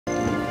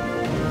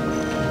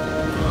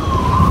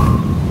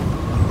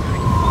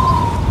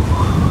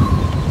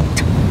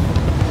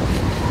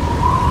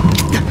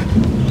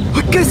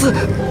子！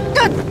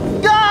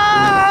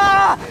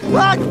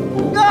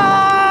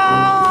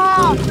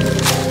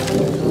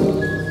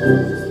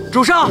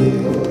主上，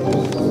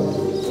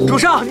主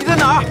上，你在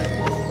哪儿？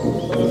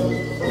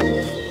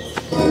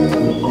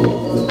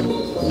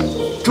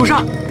主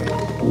上，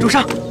主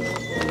上，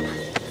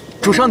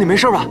主上，你没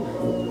事吧？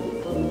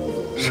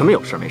什么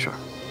有事没事？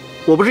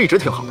我不是一直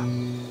挺好的。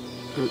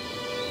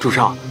主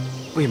上，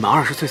未满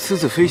20岁私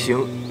自飞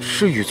行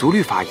是羽族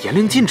律法严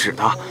令禁止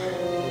的，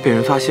被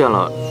人发现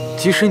了，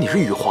即使你是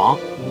羽皇，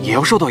也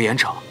要受到严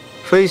惩。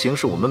飞行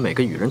是我们每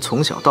个羽人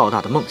从小到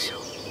大的梦想，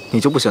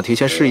你就不想提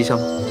前试一下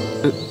吗？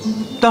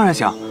当然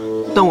想，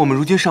但我们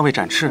如今尚未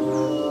展翅，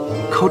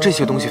靠这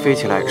些东西飞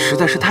起来实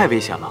在是太危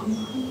险了。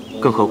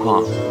更何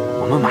况，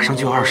我们马上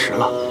就要20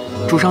了，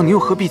主上您又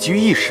何必急于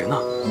一时呢？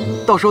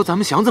到时候咱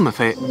们想怎么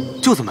飞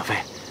就怎么飞。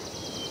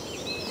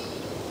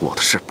我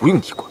的事不用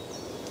你管，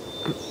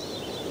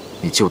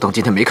你就当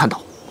今天没看到。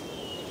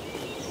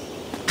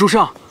主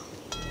上，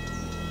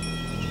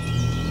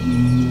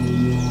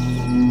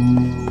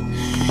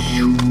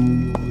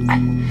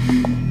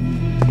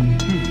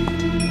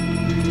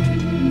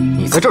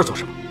你在这儿做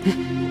什么？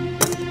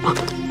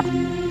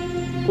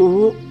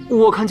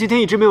我看今天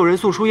一直没有人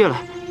送书页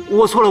来，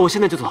我错了，我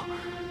现在就走。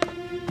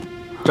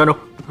站住！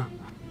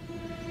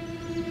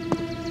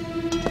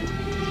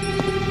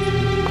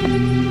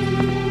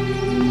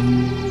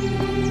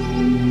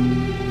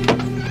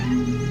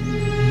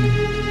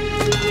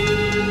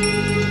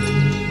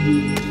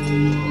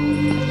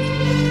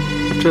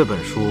这本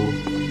书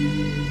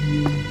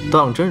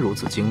当真如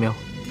此精妙？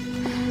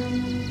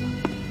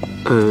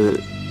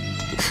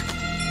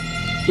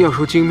要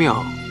说精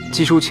妙，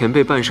季书前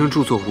辈半生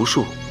著作无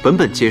数，本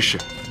本皆是。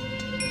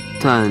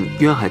但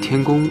渊海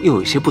天宫又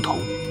有一些不同。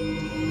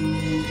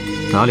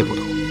哪里不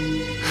同？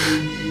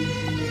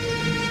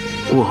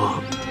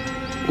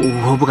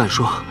我不敢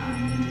说。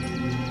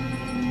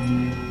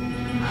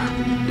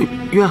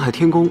渊海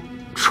天宫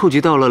触及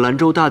到了兰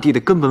州大地的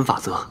根本法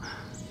则。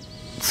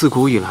自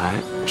古以来，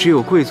只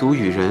有贵族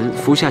羽人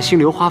服下星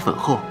流花粉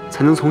后，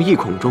才能从翼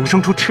孔中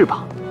生出翅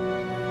膀。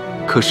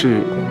可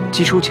是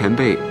季书前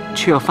辈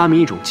却要发明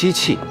一种机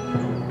器，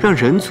让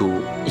人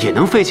族也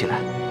能飞起来。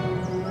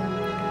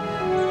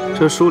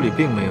这书里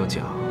并没有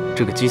讲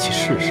这个机器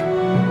是什么。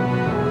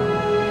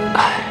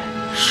唉，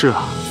是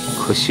啊，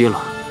可惜了。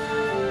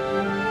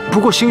不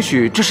过兴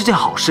许这是件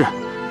好事。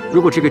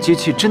如果这个机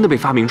器真的被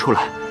发明出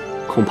来，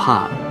恐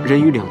怕人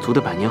与两族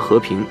的百年和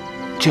平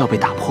就要被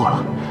打破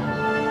了。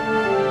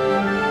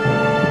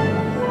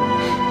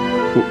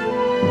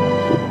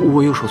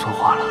我又说错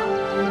话了。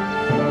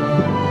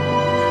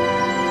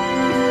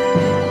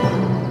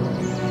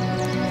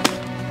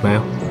没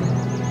有。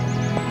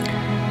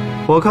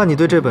我看你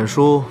对这本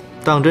书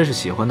当真是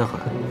喜欢得很，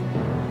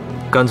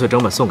干脆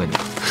整本送给你吧。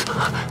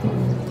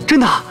真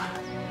的？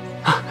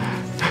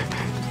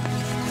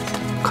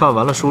看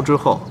完了书之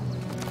后，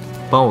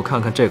帮我看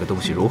看这个东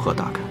西如何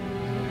打开。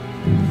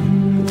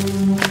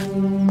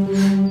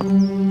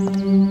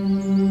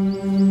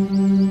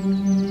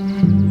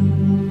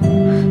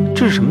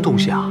这是什么东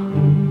西啊？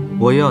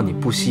我要你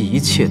不惜一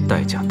切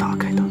代价打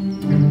开它，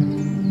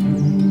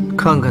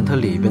看看它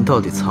里边到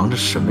底藏着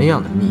什么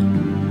样的秘密。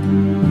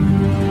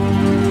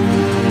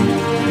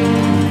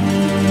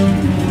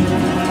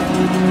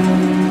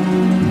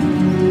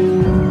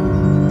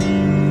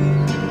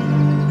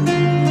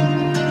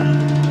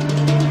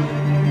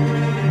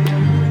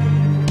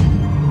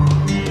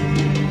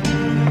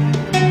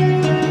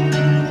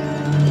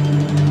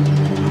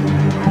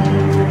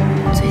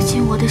最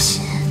近我的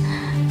心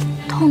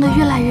痛得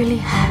越来越厉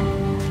害，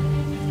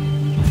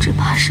只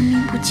怕是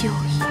命不久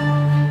矣。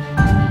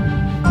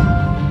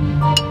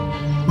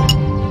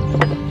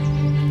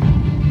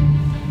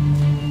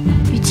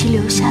与其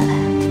留下来，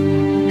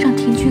让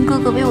廷君哥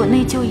哥为我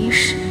内疚一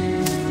世，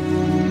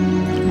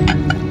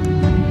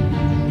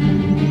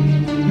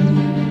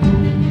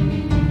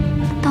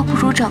倒不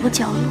如找个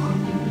角落，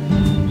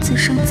自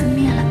生自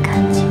灭了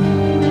干净。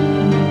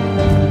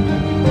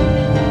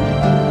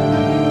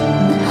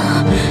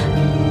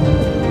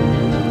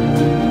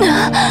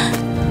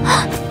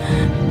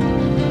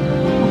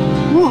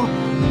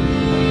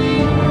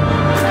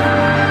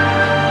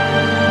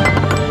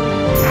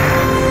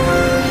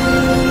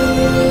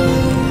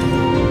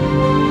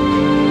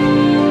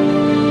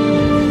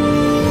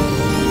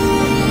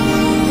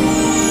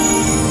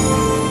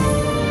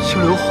星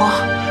流花？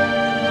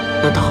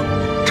难道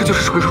这就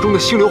是传说中的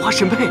星流花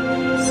神佩？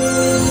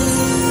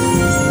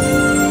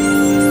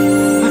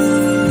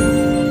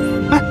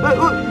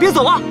别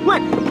走啊！喂！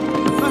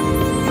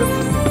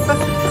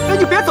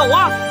你别走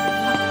啊！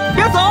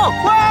别走！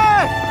喂！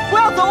不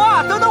要走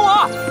啊！等等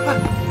我！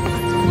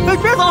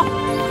别走！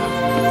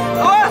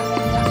喂！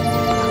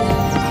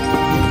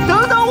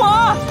等等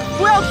我！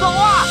不要走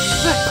啊！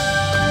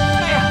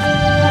哎呀！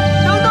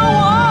等等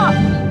我！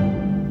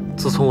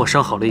自从我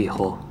伤好了以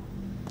后，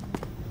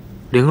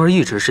灵儿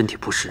一直身体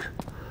不适。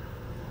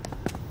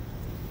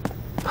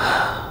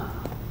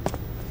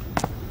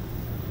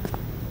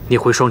你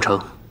回双城，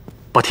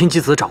把天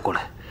机子找过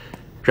来，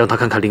让他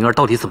看看灵儿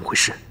到底怎么回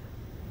事。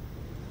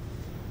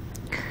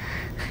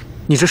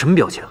你这什么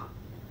表情？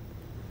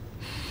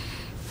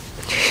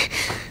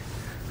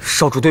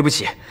少主，对不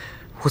起，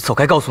我早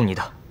该告诉你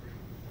的。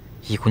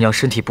易姑娘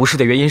身体不适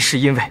的原因是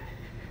因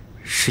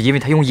为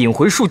她用引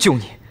魂术救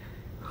你。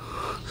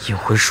引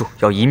魂术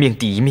要一命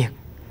抵一命，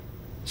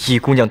易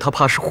姑娘她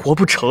怕是活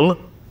不成了。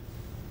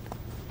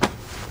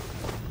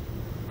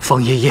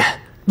方爷爷，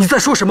你在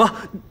说什么？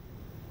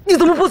你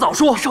怎么不早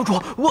说？少主，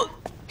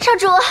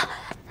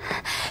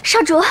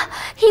少主，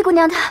易姑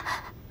娘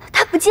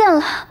她不见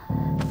了。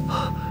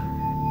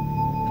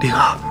灵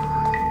儿，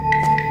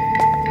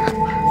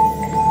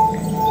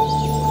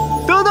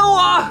等等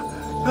我！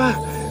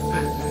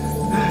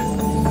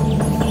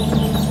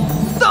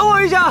等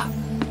我一下，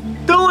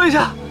等我一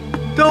下，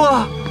等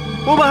我，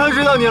我马上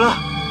追到你了。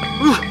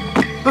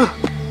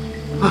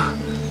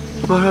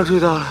马上追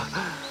到了，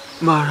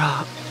马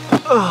上。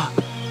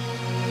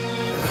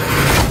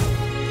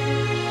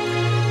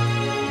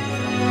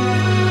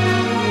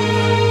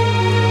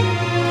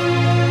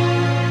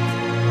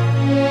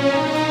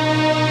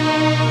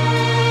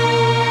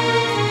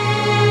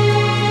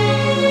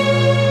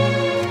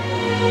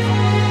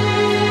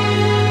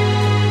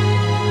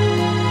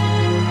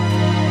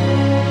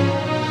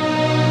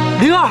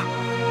灵儿，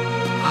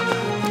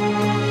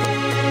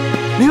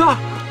灵儿，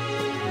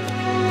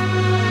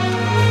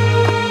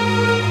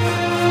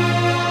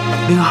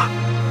灵儿，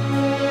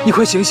你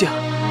快醒醒！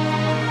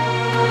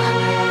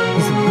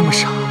你怎么那么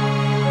傻？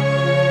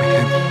没了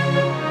你，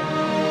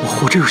我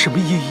活着有什么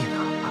意义呢？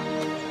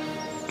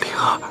灵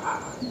儿，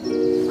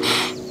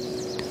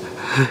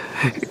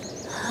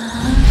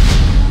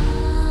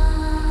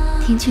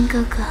庭君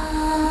哥哥，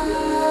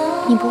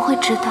你不会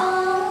知道，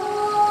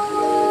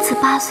自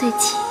8岁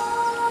起，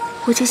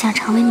我就想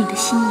成为你的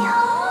新娘，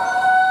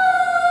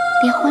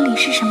连婚礼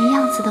是什么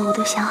样子的我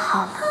都想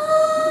好了。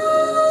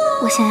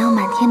我想要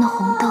满天的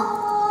红豆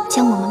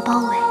将我们包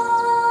围，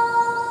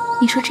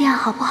你说这样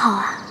好不好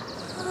啊？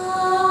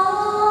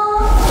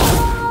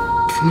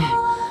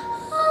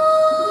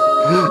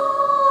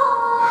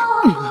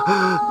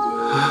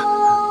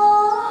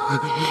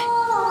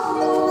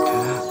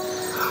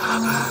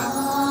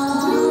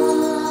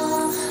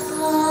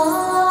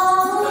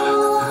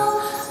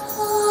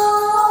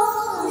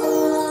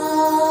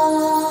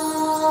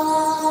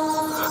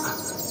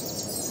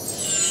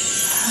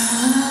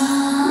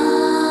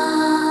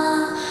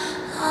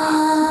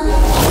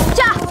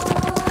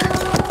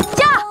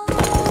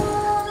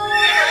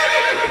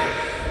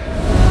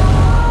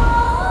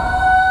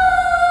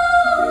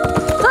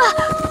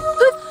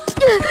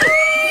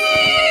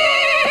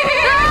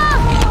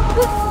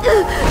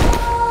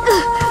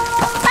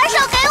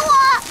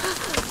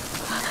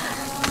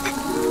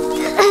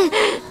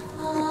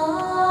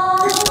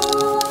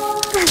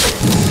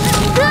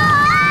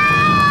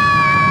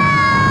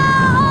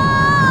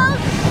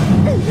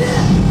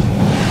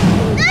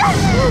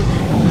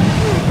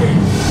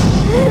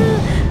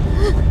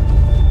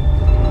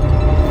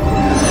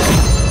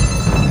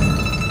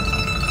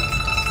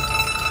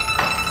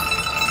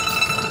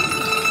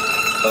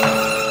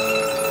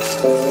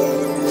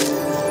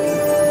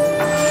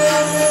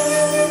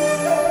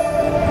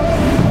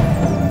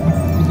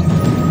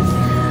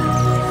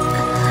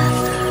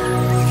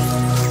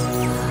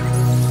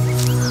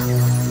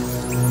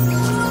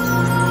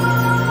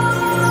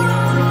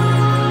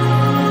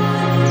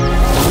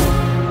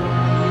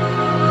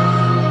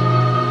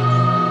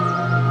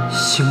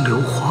星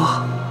流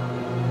花，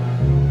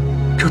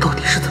这到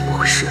底是怎么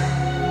回事？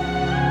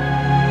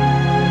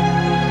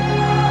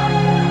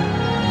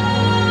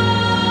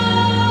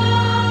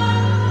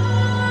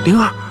灵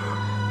儿，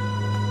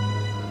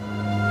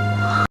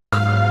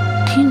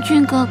庭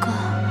君哥哥，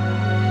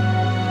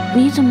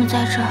你怎么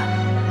在这儿？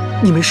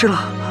你没事了？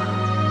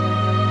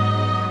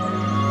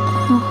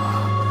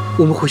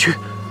我们回去，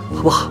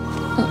好不好？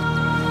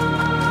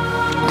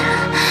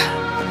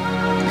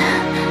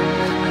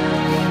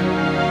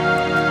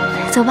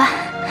走吧。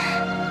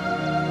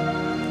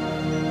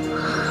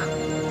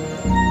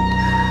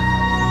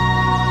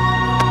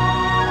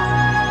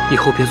以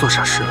后别做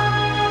傻事了。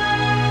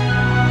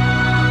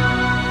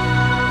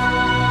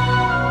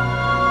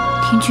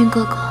庭君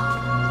哥哥，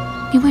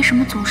你为什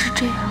么总是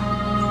这样？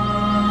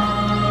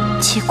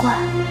奇怪，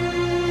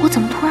我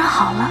怎么突然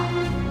好了？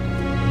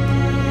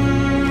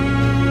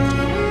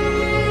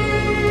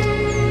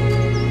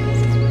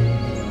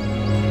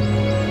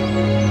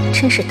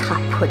真是踏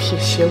破铁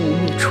鞋无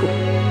觅处，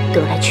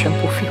得来全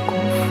不费工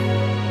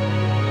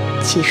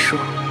夫。七叔，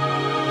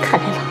看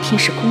来老天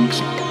是公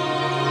平的，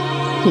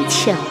你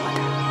欠我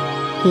的，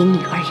你女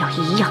儿要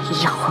一样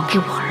一样还给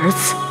我儿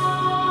子。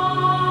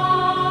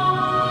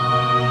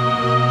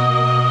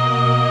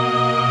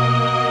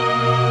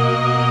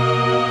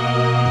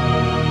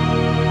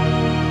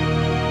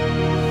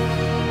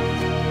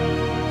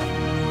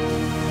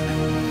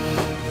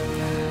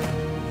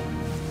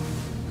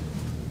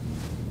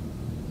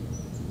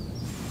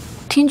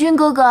庭君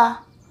哥哥，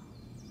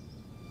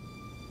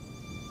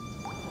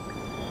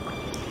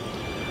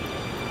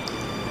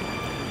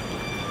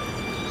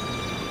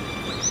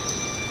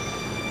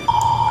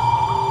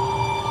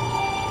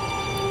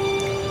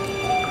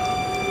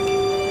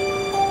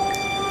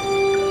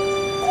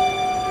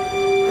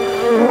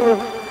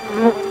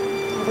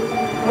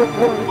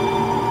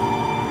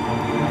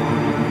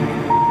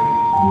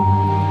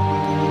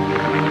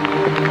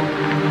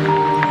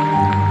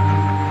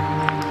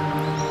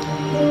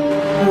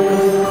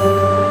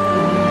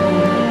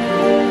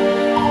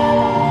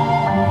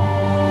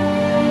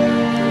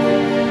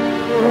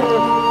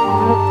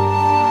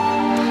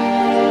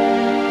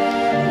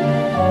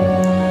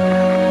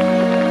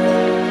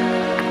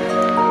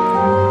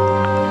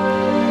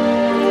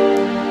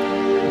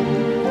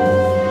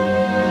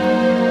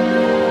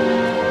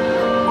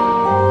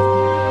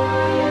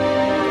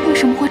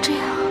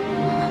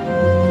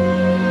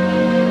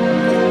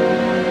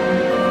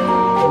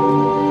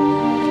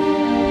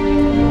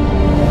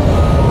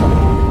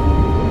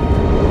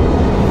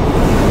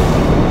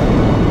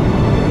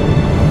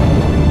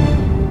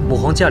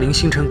皇驾临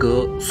星辰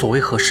阁，所为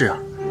何事啊？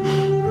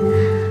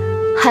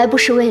还不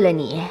是为了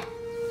你。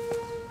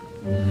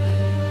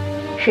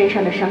身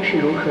上的伤势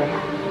如何呀？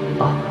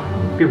啊，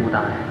并无大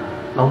碍，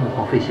老母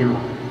皇费心了。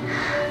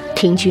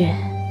廷君，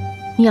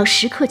你要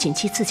时刻谨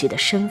记自己的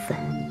身份，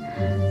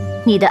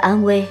你的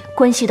安危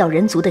关系到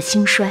人族的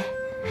兴衰，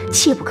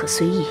切不可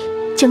随意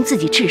将自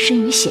己置身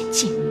于险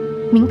境，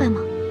明白吗？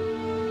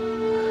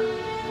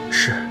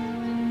是。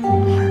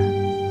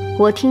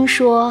我听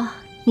说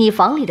你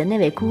房里的那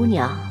位姑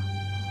娘，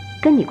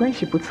跟你关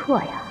系不错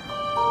呀。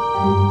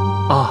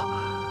啊，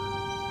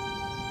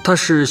她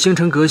是星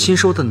辰阁新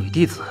收的女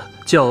弟子，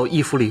叫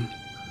易福灵。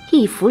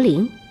易福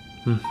灵？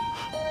嗯，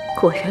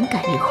果然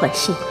改名换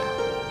姓了。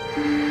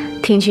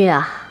廷君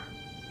啊，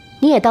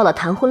你也到了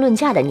谈婚论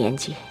嫁的年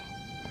纪。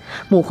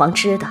母皇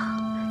知道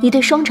你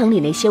对双城里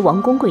那些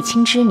王公贵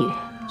亲之女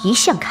一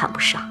向看不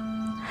上，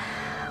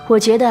我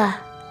觉得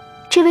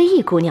这位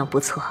易姑娘不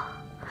错，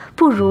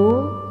不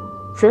如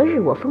择日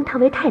我封她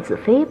为太子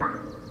妃吧。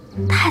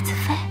太子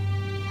妃，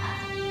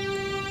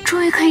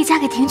终于可以嫁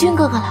给廷君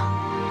哥哥了。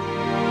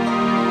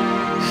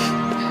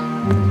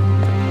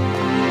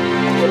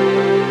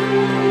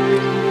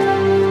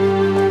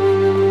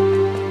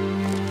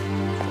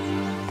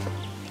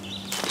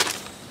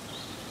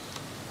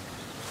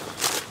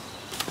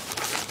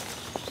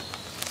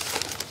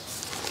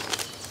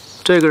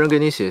这个人给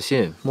你写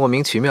信，莫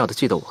名其妙的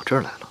寄到我这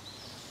儿来了。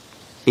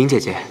林姐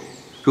姐，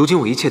如今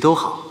我一切都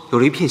好，有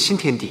了一片新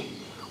天地，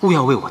勿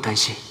要为我担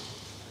心。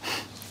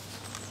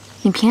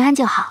你平安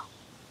就好。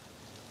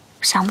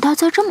想不到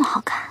字这么好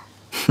看。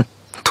哼，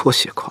多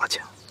谢夸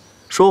奖。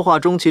说话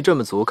中气这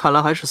么足，看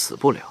来还是死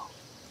不了。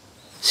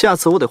下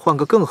次我得换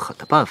个更狠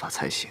的办法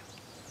才行。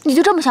你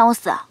就这么想我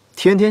死啊？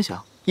天天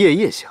想，夜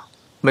夜想，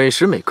每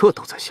时每刻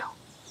都在想。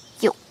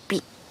有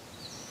病。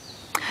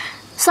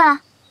算了。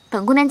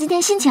本姑娘今天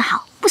心情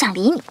好，不想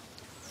理你。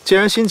既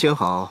然心情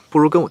好，不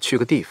如跟我去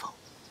个地方。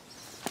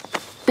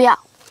不要，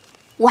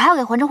我还要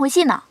给环城回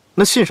信呢。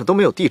那信上都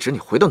没有地址，你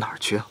回到哪儿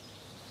去啊？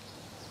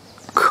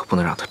可不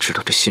能让他知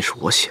道这信是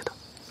我写的。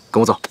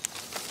跟我走。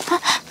啊、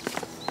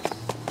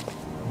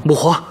母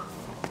皇，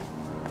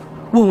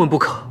万万不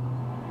可！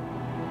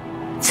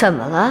怎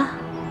么了？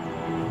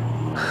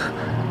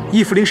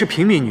易福灵是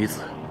平民女子，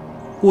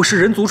我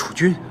是人族储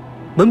君，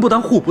门不当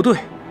户不对，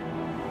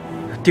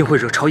定会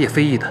惹朝野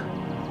非议的。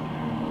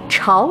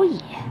朝野，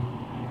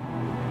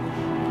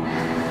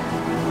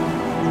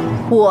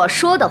我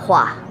说的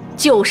话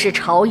就是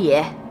朝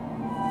野。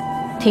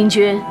廷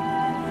君，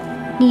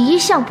你一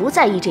向不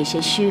在意这些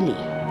虚礼，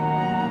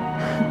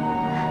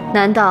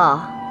难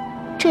道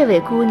这位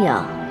姑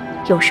娘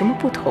有什么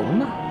不同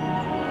吗？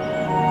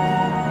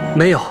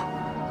没有，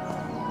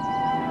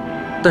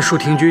但恕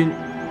廷君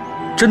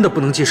真的不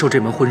能接受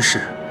这门婚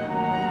事。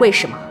为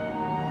什么？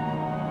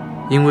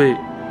因为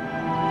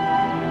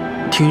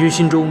廷君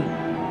心中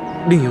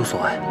另有所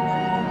爱。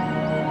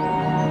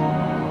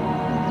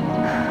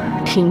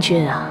廷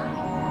君啊，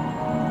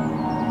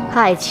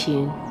爱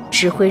情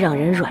只会让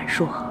人软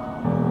弱，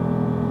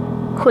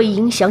会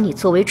影响你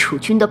作为储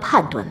君的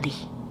判断力。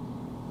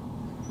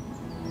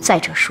再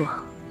者说，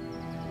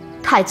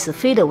太子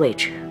妃的位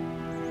置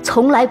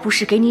从来不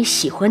是给你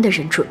喜欢的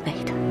人准备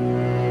的，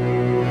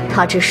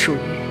她只属于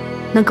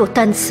能够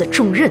担此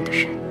重任的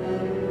人。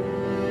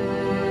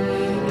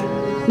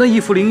那易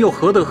福灵又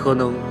何德何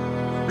能，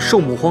受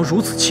母皇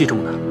如此器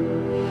重呢？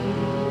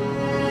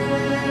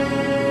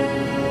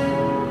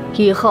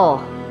以后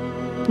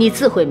你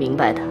自会明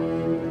白的。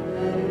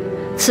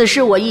此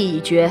事我意已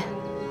决，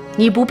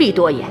你不必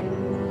多言。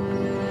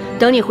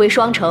等你回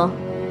双城，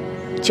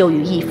就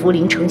与易福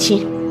灵成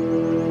亲。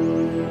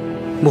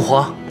母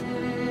皇，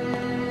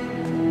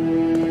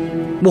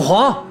母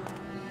皇，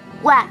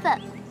喂，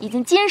已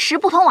经今时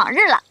不同往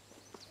日了，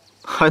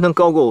还能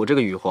高过我这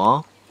个羽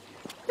皇？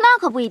那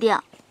可不一定。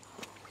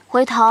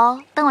回头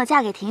等我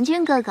嫁给廷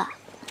君哥哥，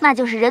那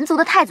就是人族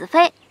的太子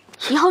妃，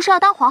以后是要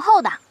当皇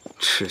后的。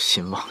痴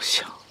心妄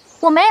想！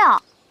我没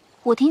有，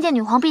我听见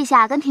女皇陛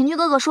下跟廷君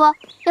哥哥说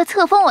要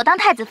册封我当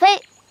太子妃。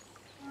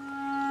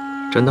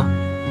真的？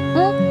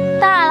嗯，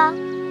当然了。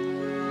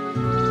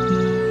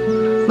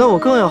那我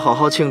更要好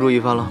好庆祝一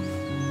番了。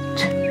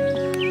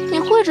你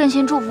会真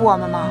心祝福我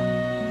们吗？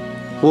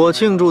我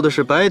庆祝的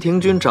是白廷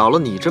君找了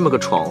你这么个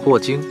闯祸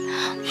精，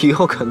以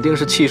后肯定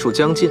是气数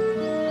将尽。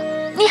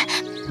你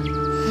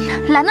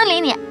懒得理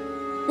你，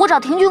我找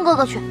廷君哥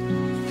哥去。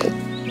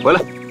回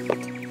来。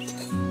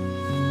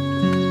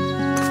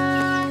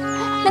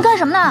你干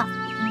什么呢？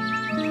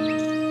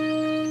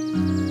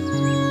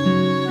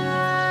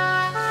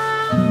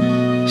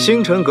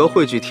星辰阁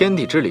汇聚天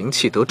地之灵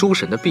气，得诸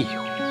神的庇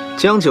佑，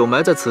将酒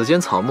埋在此间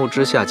草木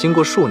之下，经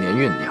过数年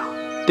酝酿，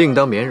定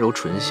当绵柔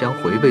醇香，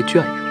回味隽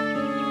永。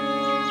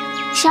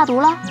下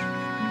毒了？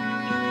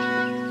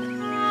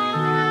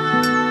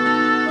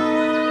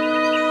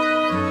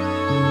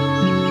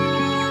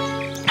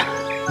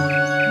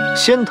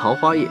仙桃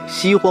花叶，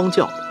西荒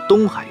酵母，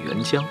东海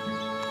原浆，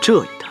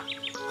这一坛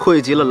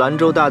汇集了兰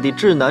州大地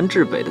至南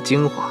至北的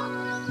精华，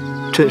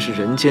真是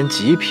人间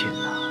极品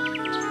啊！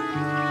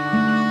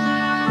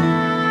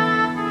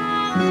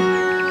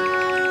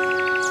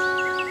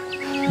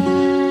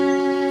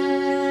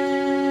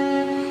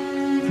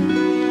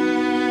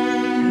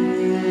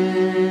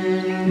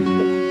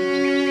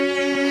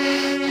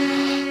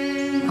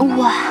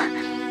哇，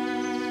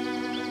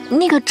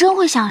你可真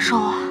会享受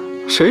啊！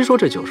谁说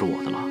这酒是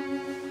我的了？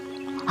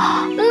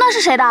啊，那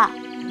是谁的？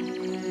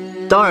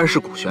当然是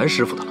古玄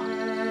师傅的了。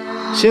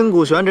新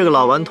古玄这个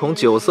老顽童，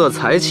酒色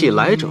财气，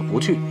来者不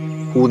拒。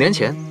5年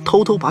前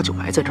偷偷把酒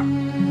埋在这儿，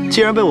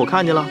既然被我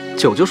看见了，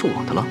酒就是我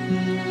的了。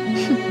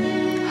哼，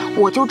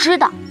我就知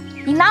道，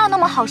你哪有那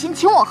么好心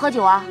请我喝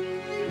酒啊？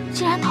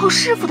竟然偷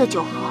师傅的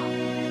酒喝，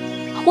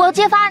我要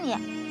揭发你！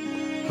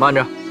慢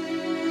着，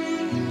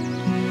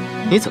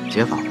你怎么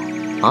揭发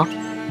我？啊？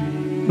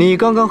你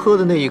刚刚喝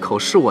的那一口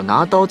是我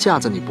拿刀架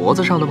在你脖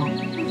子上的吗？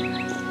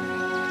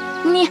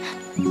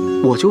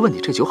我就问你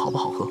这酒好不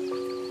好喝？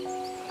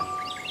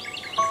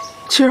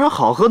既然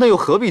好喝，那又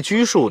何必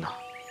拘束呢？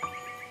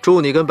祝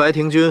你跟白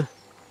庭君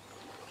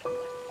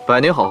百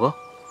年好合。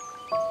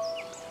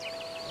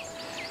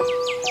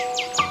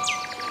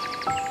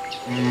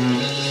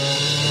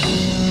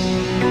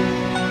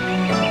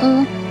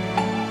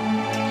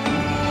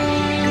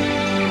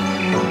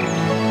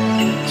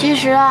其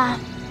实啊，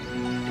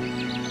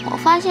我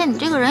发现你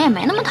这个人也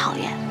没那么讨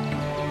厌。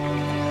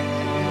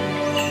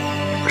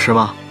是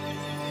吗？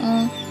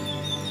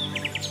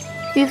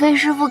玉飞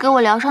师傅给我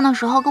疗伤的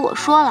时候跟我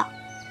说了，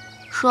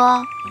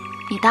说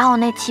你打我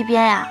那7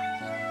鞭呀，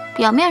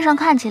表面上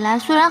看起来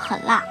虽然很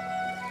辣，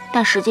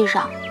但实际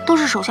上都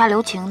是手下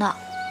留情的，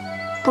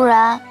不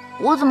然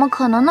我怎么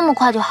可能那么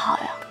快就好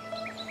呀？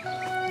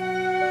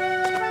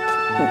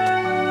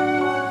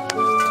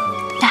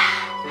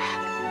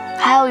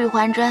还有玉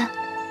环真，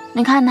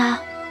你看她，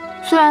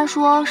虽然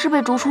说是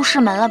被逐出师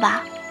门了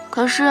吧，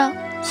可是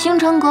星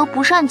辰阁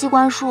不善机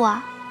关术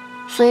啊，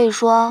所以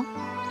说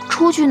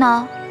出去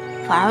呢，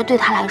反而对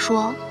他来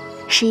说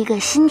是一个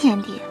新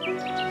天地。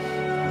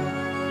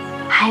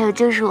还有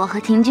就是我和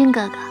庭君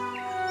哥哥，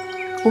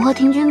我和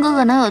庭君哥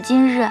哥能有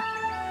今日，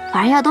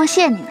反而要多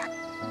谢你呢。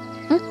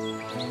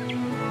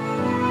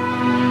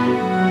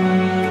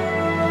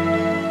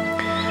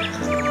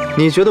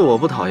你觉得我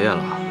不讨厌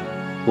了，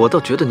我倒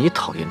觉得你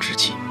讨厌至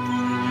极。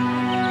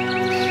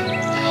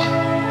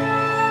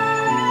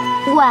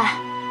喂，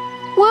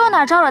我有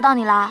哪招惹到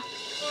你了？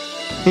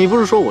你不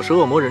是说我是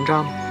恶魔人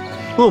渣吗？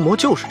恶魔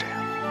就是这样，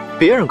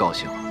别人高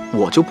兴了，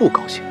我就不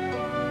高兴。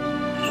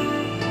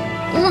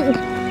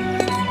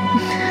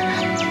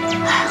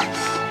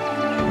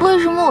为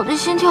什么我的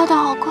心跳得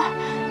好快，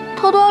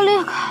头都要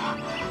裂开了？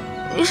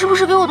你是不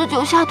是给我的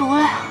酒下毒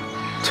了呀？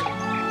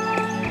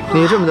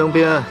你这么能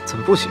编，怎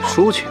么不写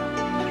书去？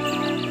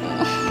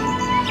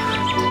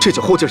这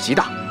酒后劲极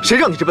大，谁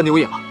让你这般牛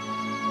饮了？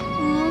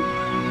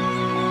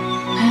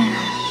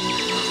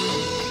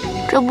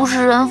这不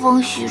是人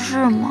逢喜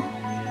事吗？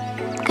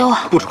给我！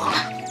不准喝！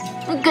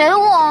你给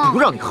我！不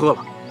让你喝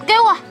了！给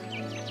我！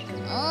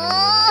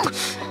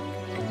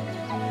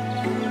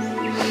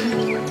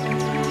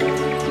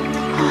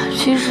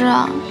其实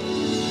啊，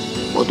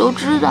我都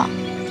知道，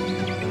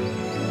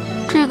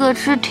这个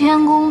吃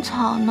天宫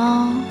草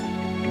呢，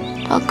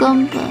它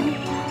根本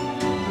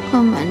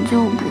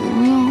就不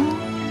用。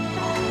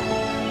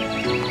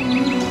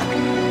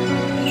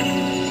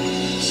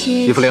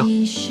李福灵，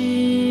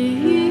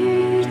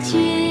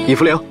李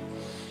福灵。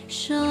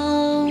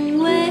生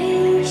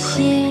危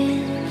险，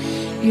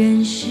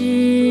原是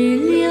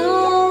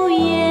流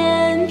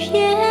言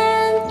片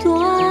段，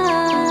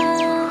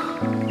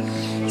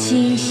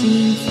清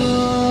醒作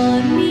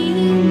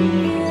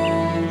明月，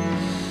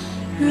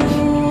如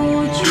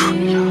君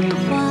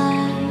怀，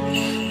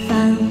繁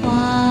华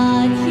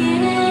天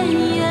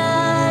涯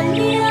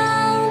两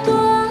端，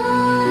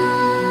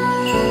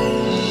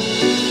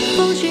风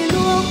吹落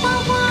花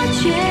花却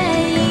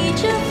一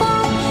阵风，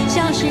像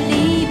是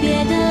离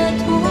别的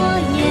拖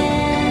延，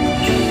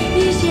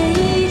一线一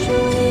柱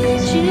一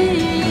枝一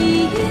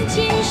语，尽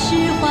是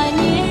怀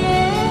念，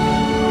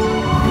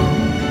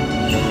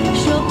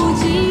说不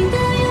尽的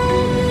永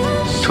远。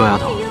臭丫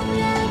头，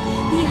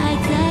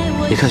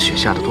你看雪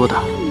下的多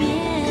大？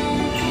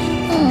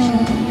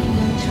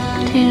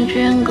庭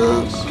君哥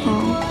哥。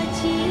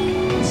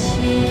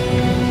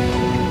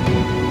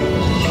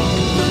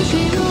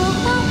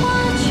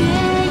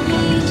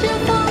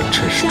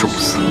真是重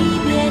死！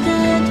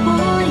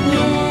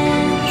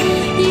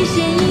一线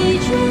一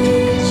柱一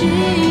枝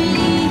一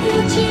语，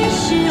尽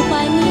是怀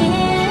念，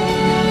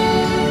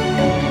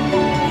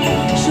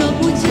说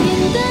不尽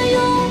的永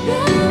远，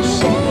谁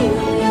永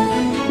远？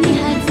你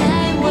还在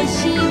我心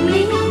里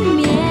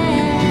面，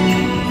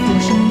浮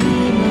生一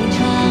梦长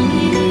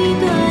一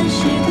段，时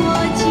过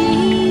境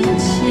迁，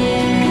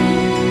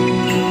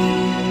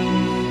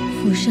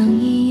浮生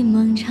一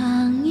梦长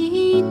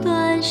一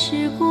段，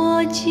时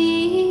过境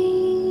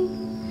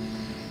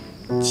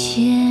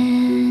迁。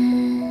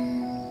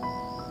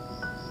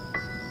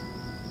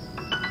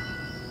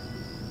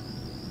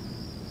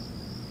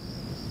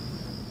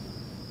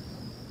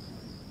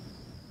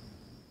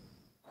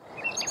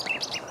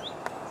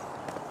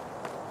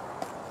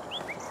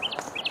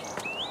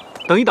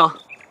等一等，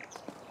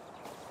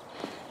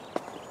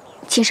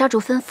请少主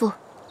吩咐。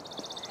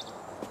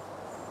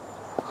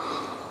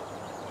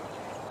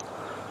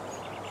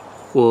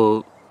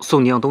我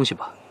送你样东西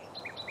吧。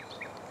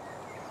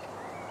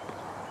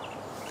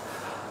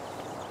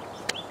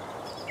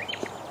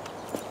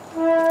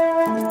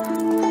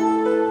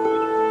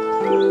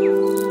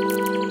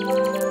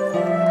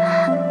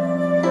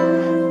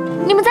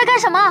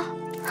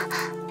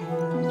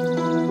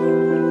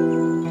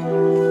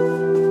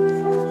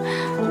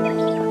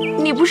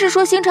你不是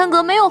说星辰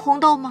阁没有红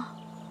豆吗？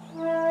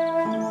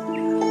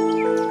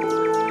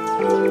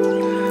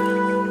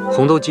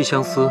红豆既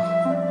相思，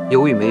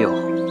有与没有，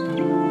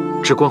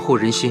只关乎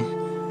人心。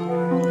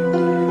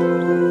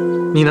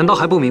你难道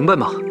还不明白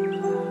吗？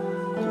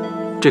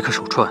这颗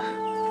手串，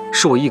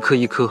是我一颗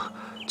一颗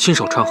亲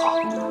手穿好，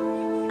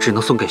只能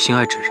送给心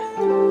爱之人。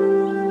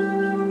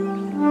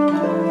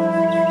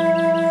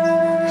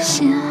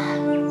心爱，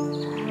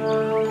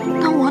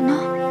那我呢？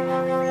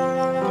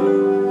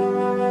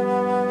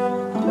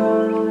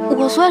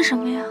我算什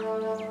么呀？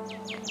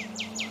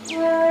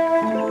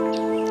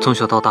从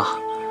小到大，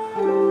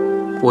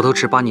我都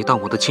只把你当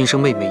我的亲生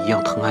妹妹一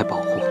样疼爱保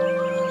护。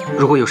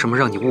如果有什么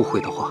让你误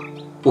会的话，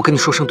我跟你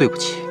说声对不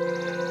起。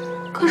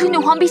可是女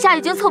皇陛下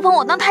已经册封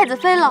我当太子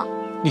妃了。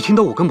你听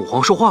到我跟母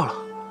皇说话了？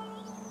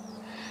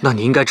那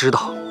你应该知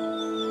道，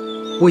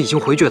我已经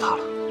回绝她了。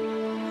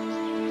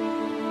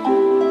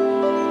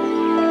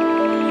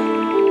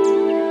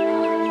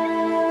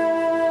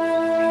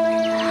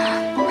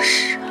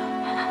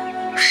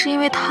是因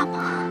为他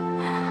吗？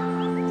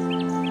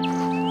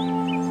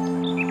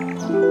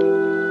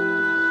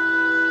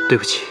对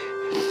不起。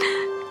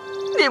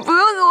你不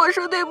用跟我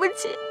说对不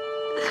起，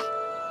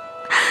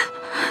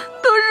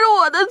都是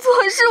我的错，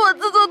是我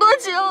自作多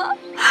情了，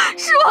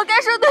是我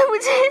该说对不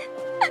起。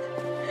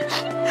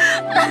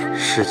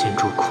世间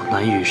诸苦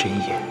难与人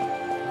言，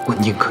我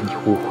宁可你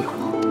误会我。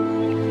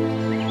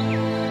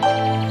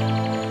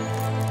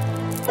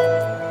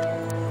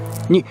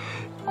你，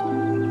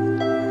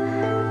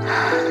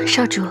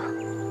少主，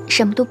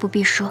什么都不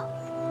必说，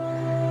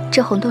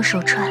这红豆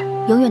手串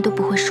永远都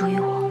不会属于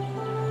我。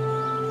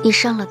你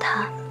伤了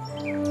它，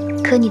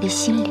可你的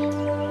心里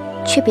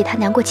却比它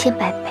难过千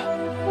百倍。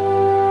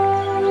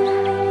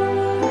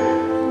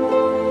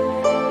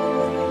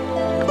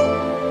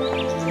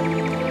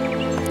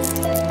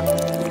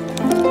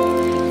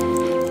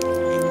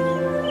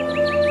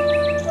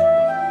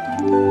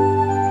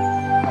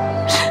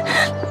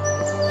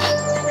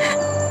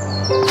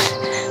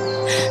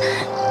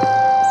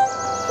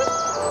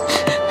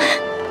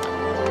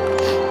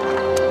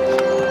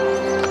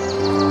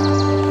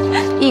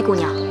易姑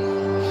娘，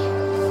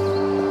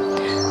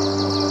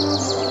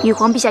女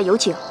皇陛下有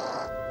请。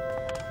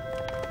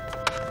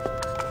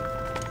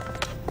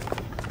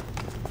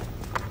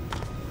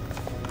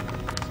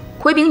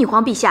回禀女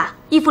皇陛下，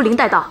依夫灵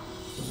带到。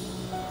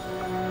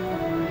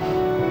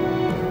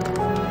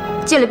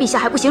见了陛下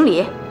还不行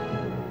礼？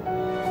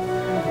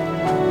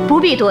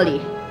不必多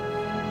礼，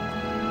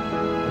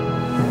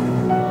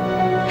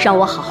让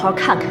我好好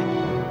看看你。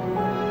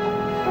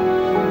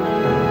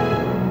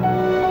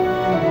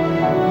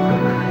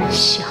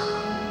像，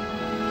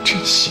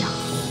真像。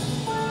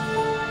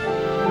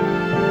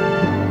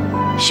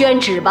宣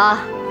旨吧。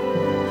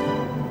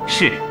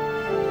是。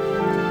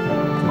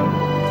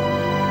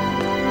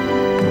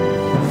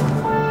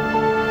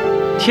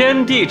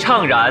天地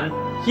怅然，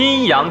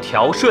阴阳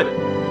调顺，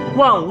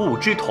万物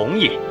之统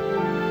也。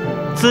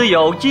自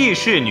有义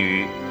士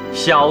女，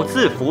小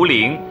字茯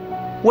苓，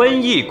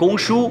温义恭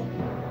疏，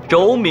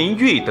柔民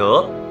育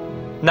德，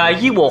乃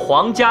依我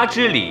皇家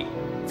之礼，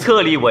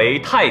册立为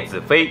太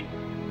子妃，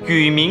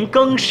与民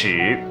更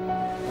始。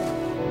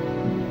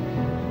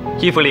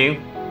易茯苓，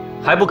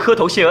还不磕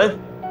头谢恩？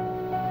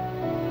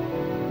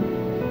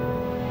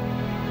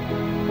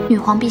女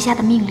皇陛下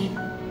的命令，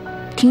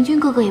廷君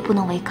哥哥也不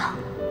能违抗。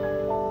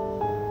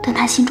但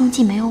他心中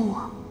既没有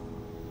我，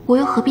我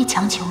又何必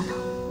强求呢？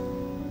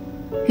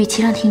与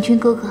其让廷君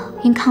哥哥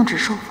因抗旨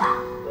受罚，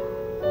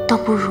倒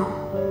不如……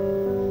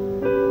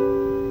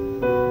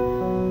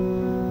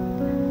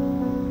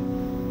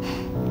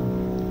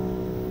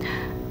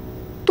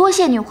多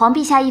谢女皇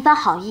陛下一番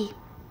好意，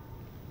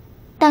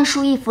但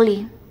恕易茯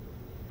苓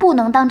不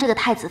能当这个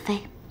太子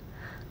妃。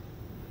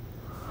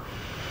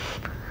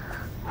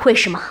为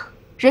什么？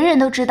人人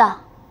都知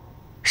道，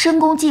深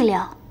宫寂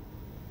寥，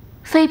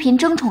妃嫔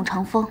争宠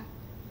成风。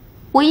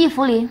我易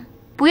茯苓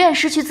不愿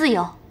失去自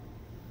由，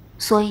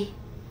所以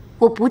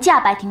我不嫁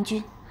白廷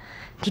君。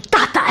你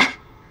大胆！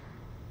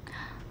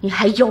你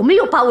还有没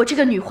有把我这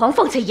个女皇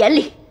放在眼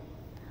里？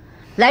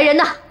来人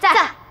呐，在，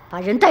把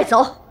人带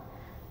走。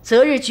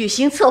择日举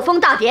行册封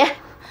大典。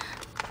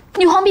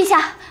女皇陛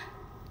下，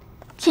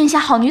天下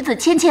好女子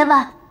千千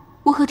万，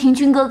我和廷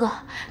君哥哥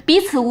彼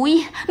此无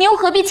异，你又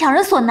何必强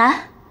人所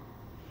难？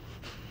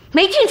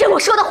没听见我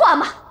说的话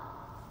吗？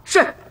是。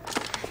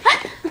哎，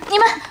你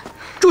们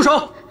住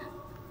手！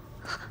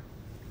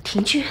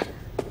廷君，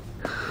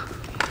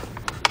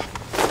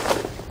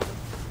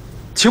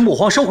请母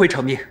皇收回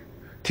成命。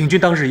廷君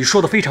当日已说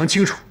得非常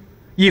清楚，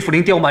易茯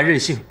苓刁蛮任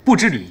性，不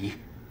知礼仪，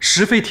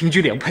实非廷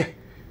君良配。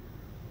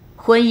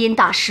婚姻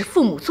大事，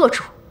父母做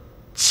主，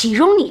岂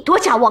容你多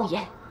加妄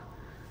言？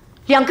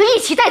两个一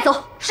起带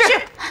走。是。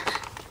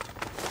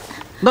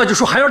那就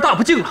说孩儿大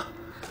不敬了。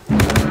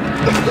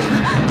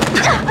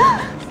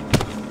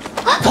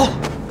走。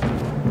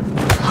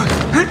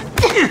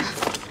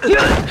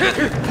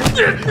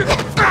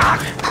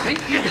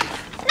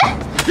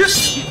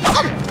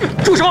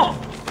住手！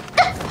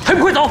还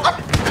不快走！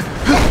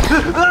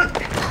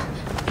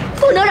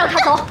不能让他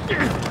走！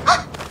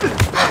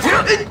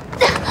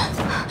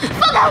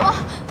放开我！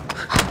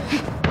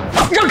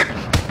让开！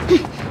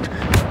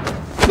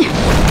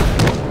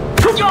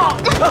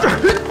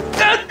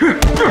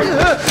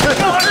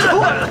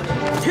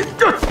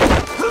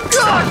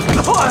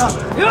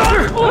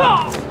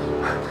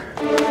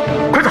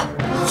快走！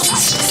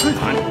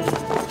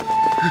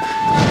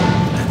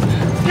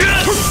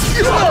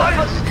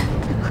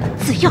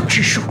自药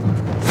之术。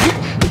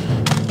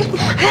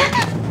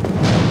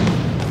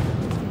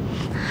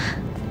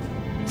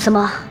怎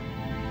么？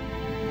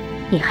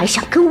你还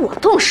想跟我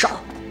动手？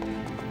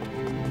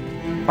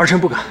儿臣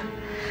不敢。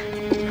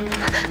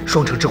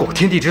双城之广，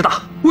天地之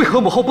大，为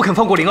何母后不肯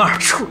放过灵儿？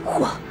蠢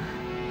货！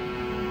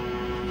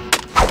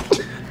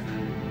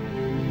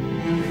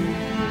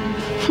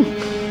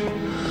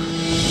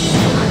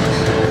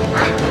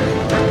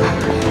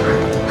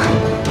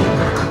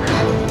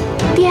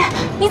爹，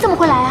你怎么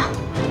会来啊？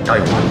加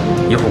油吧！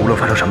以后无论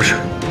发生什么事，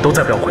都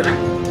再不要回来，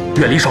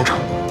远离双城。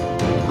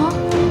啊！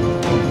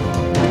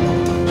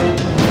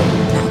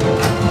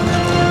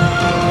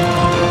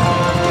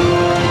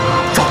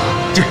走，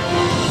进。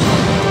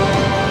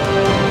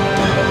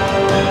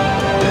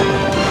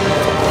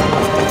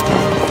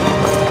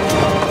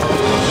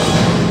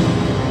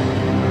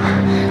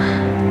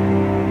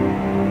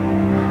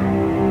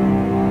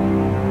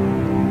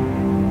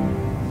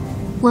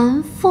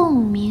闻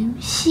凤鸣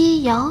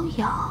兮杳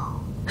杳，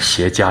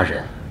携佳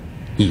人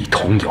一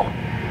同游。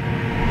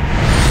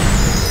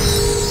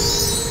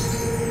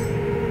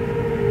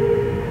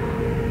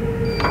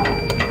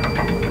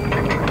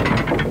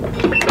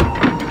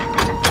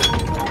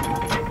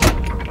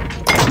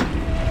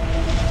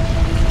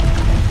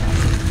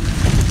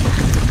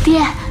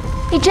爹，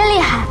你真厉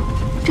害！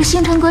这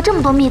星辰阁这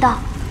么多密道，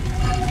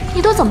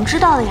你都怎么知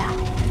道的呀？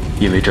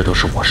因为这都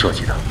是我设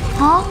计的。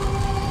啊！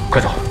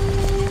快走！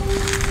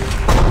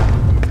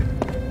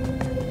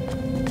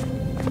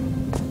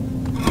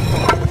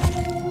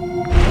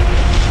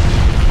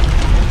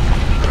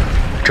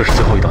这是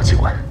最后一道机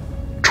关，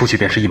出去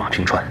便是一马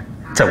平川，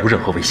再无任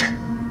何危险。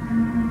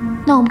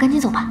那我们赶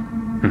紧走吧。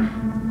嗯。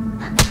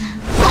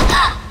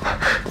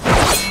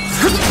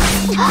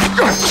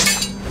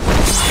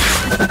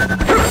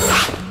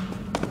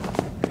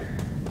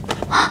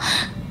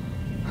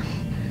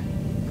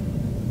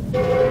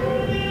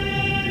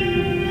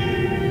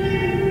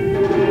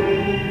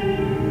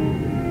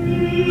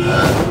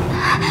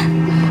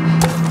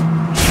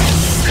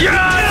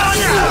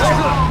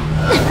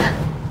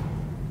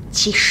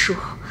姬叔，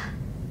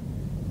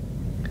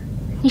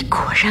你果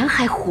然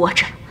还活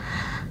着。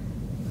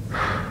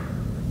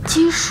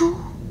姬叔，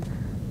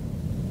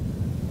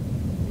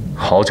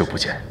好久不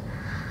见。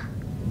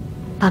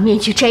把面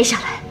具摘下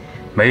来。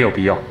没有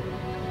必要。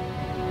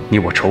你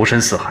我仇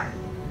深似海，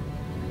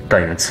但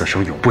愿此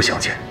生永不相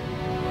见。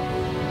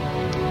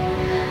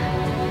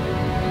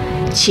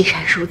既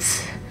然如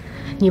此，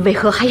你为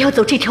何还要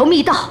走这条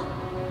密道？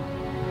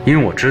因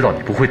为我知道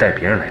你不会带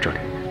别人来这里，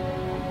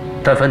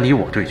但凡你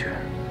我对决，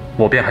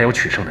我便还有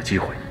取胜的机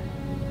会。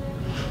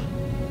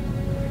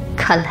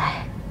看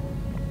来，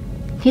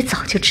你早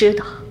就知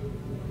道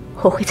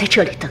我会在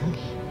这里等你。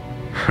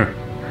哼，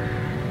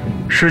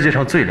世界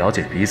上最了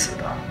解彼此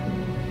的，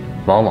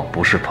往往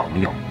不是朋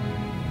友，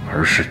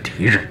而是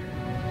敌人。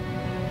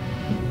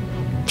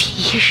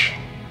敌人，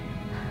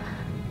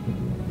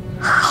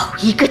好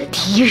一个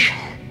敌人！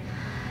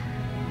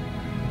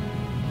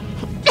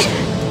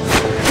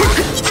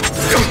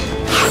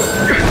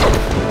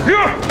灵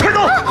儿，快走！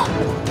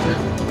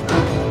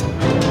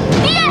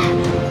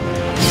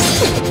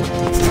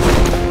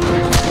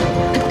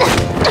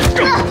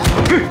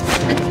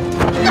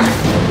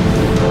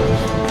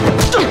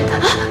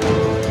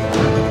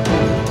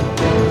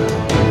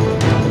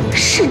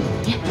是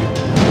你，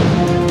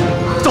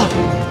走，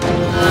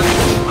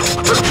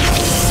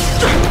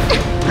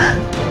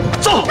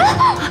走！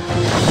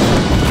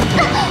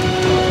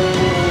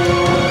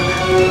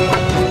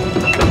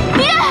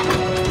爹，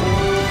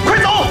快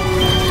走！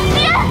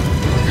爹，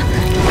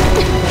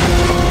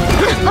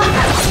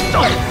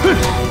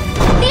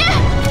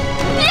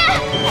爹，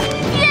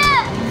爹，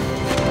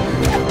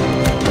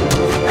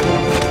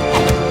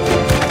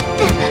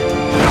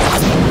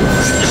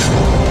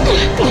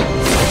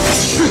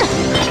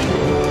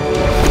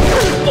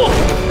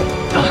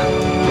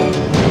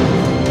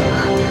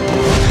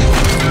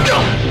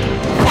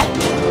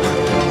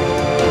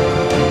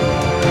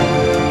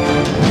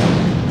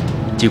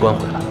机关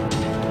回来，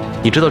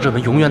你知道这门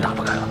永远打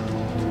不开了。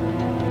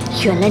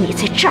原来你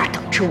在这儿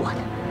等着我呢，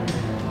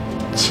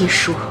姬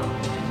叔。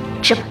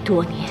这么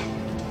多年，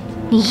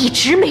你一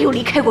直没有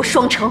离开过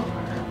双城。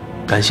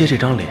感谢这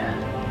张脸，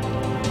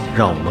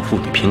让我们父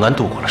女平安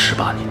度过了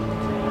18年。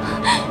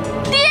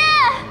爹，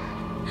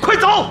快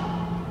走！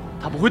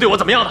他不会对我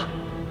怎么样的。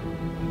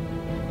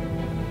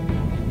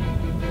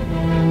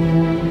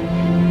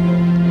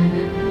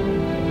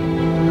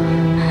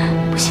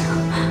不行，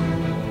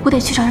我得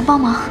去找人帮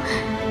忙。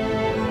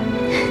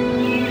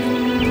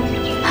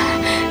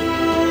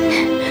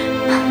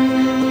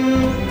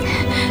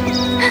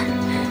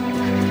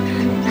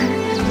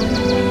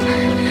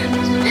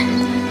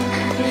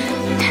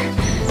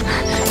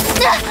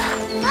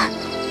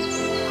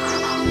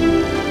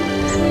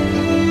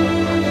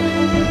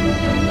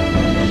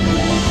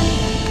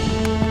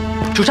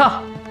主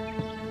上，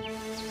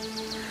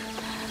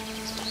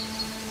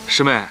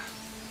师妹，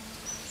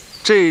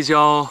这一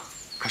跤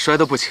可摔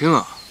得不轻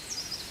啊！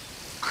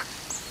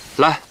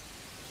来，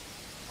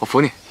我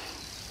扶你。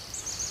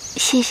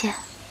谢谢。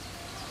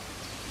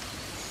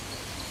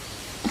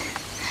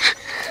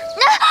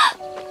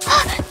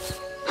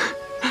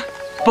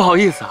不好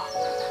意思啊。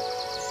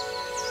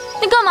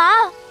你干嘛？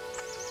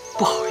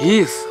不好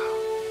意思啊。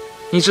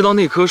你知道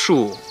那棵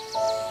树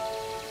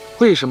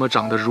为什么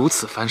长得如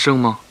此繁盛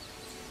吗？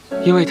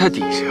因为它底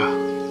下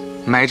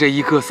埋着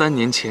一个3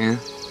年前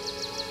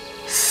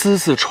私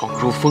自闯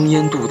入烽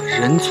烟渡的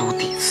人族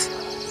弟子。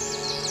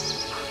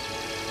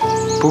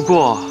不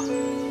过，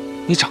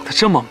你长得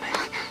这么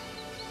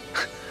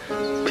美，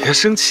别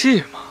生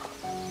气嘛。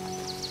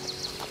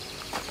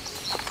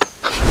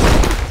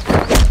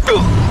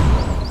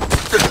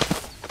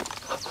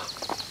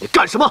你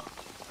干什么？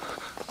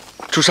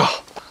主少，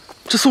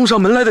这送上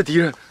门来的敌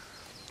人，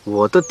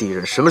我的敌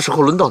人什么时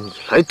候轮到你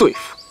来对付？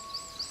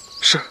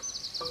是。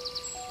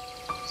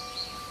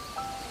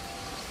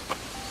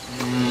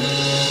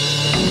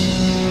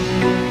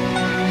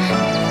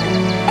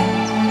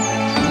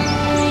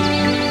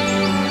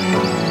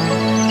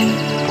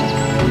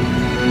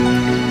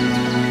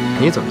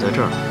你怎么在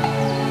这儿？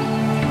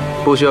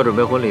不需要准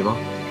备婚礼吗？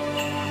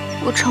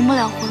我成不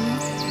了婚了。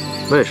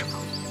为什么？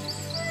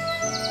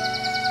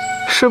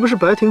是不是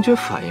白庭君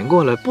反应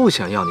过来，不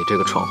想要你这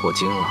个闯祸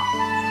精了？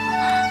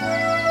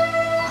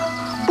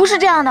不是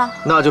这样的。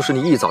那就是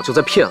你一早就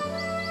在骗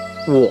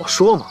我。我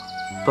说嘛，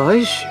白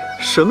雪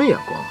什么眼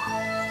光啊？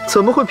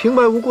怎么会平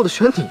白无故的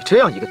选你这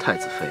样一个太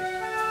子妃？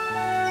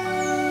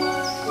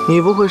你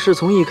不会是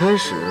从一开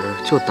始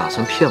就打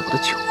算骗我的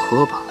酒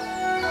喝吧？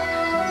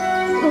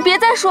你别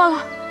再说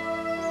了。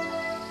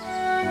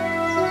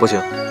不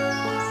行，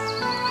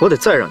我得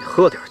再让你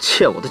喝点，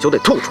欠我的酒得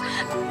吐出来。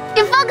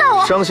你放开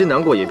我！伤心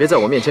难过也别在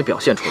我面前表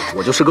现出来，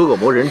我就是个恶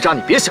魔人渣，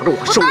你别想着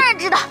我收。我当然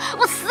知道，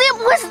我死也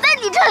不会死在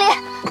你这里。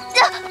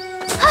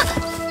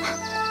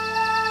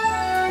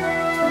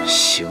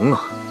行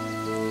啊，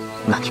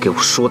那你给我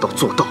说到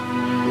做到，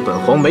本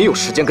皇没有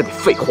时间跟你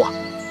废话。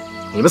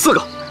你们4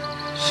个，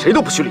谁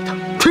都不许理他，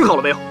听好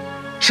了没有？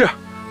是，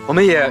我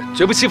们也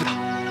绝不欺负他。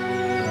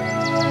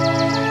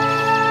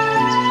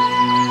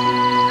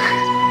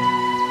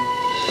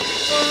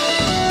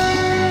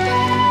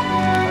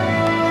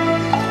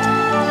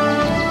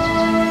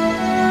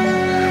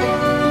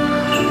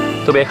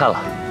都别看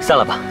了，散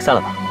了吧，散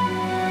了吧。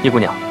叶姑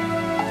娘，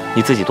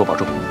你自己多保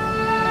重。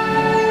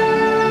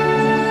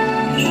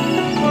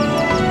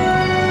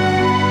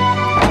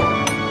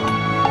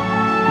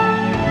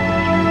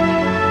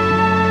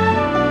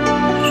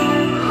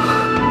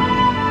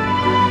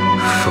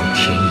风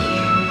天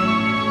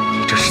翼，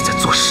你这是在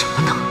做什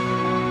么呢？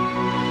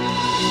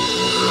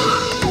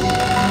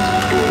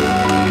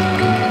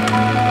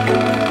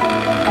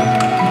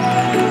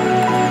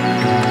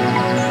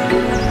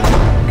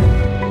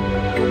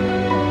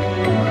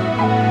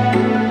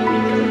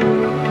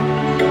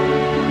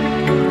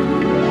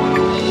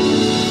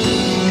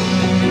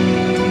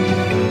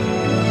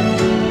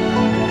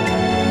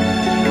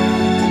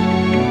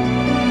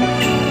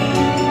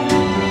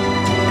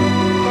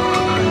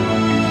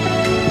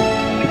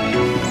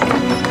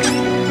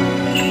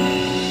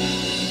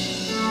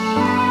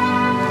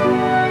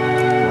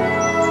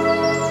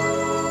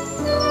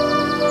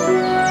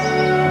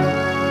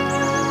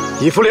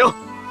易福陵，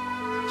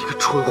你个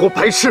蠢货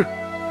白痴，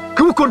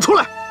给我滚出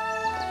来！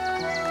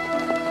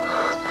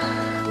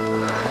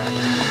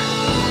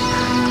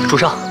主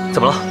上，怎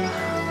么了？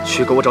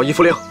去给我找易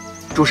福陵。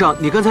主上，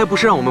你刚才不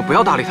是让我们不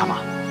要搭理他吗？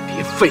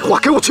别废话，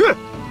给我去！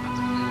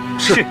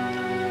是。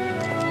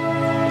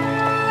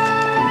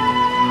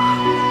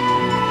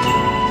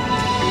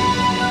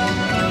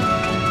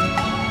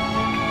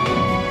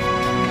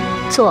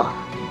坐。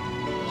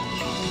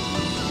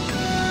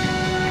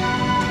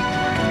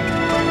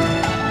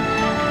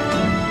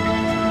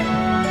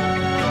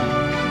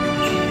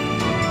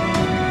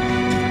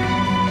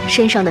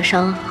身上的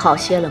伤好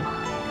些了吗？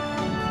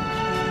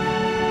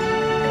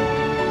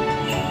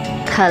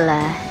看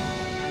来，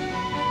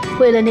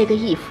为了那个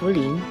易福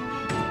陵，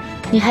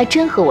你还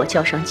真和我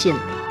较上劲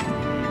了。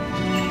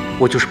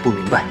我就是不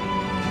明白，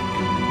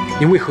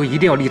你为何一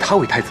定要立她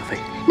为太子妃？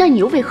那你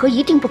又为何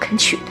一定不肯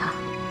娶她？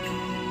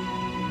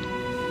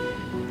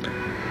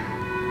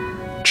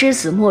知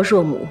子莫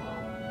若母，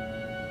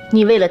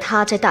你为了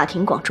她在大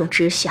庭广众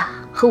之下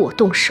和我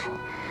动手，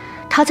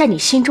她在你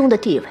心中的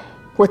地位，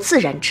我自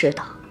然知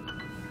道。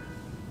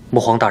魔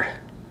皇大人，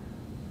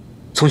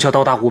从小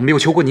到大我没有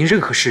求过您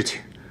任何事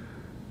情，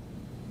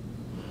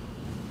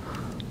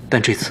但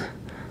这次，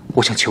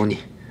我想求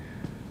你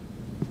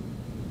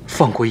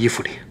放过易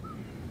福陵。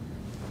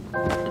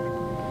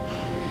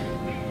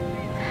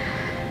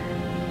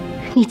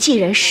你既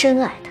然深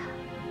爱她，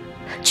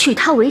娶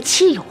她为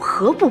妻有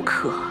何不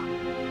可？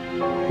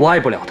我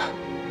爱不了她，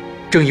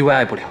正因为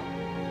爱不了，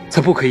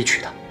才不可以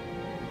娶她。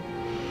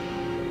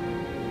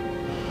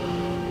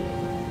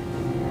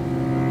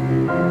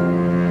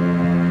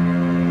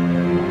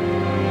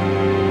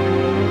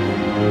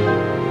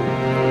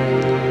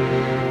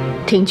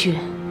听君，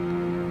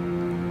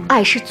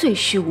爱是最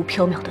虚无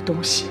缥缈的东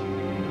西，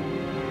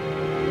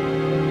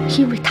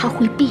因为它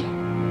会变。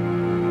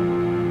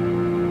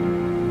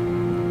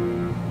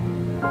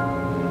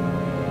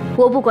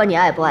我不管你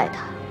爱不爱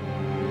他，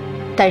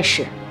但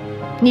是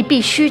你必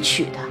须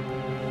娶她，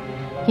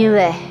因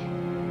为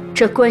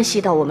这关系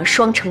到我们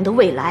双城的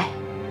未来，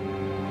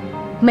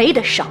没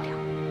得商量。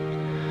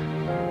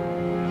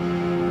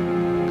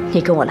你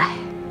跟我来。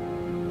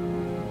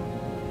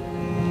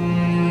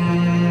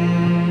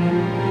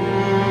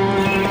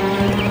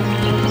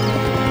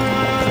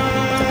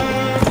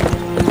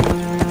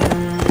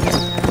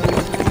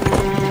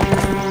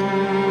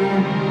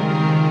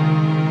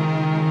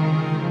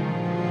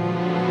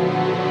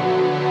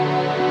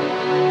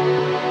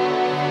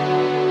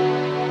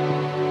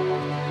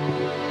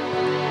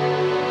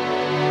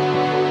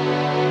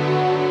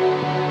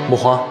母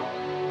皇，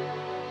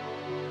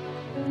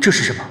这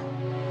是什么？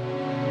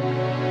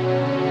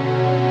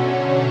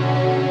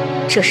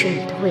这是你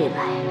的未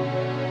来，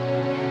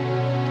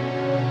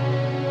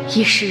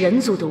也是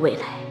人族的未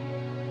来。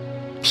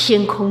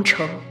天空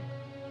城，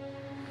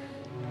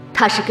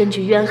它是根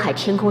据渊海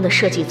天宫的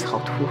设计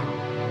草图，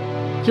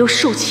由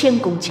数千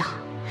工匠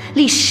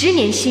历10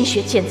年心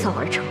血建造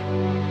而成。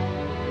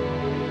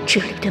这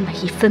里的每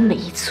一分每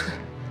一寸，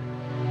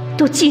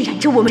都浸染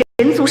着我们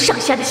人族上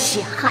下的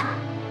血汗。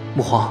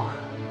母皇，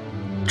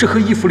这和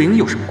易福灵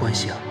有什么关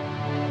系啊？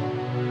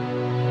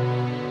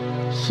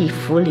易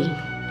福灵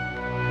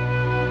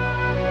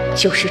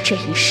就是这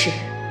一世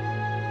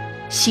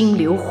星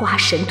流花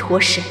神脱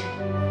身。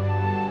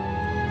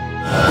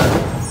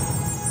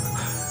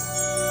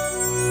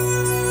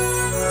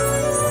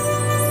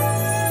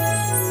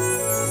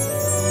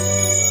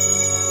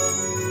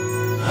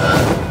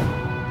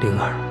灵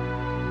儿，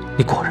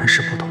你果然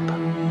是不懂的。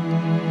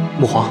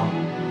母皇，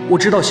我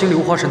知道星流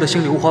花神的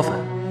星流花粉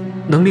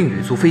能令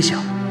羽族飞翔，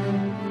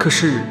可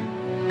是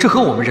这和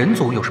我们人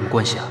族有什么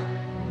关系啊？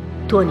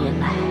多年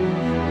来，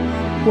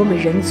我们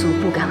人族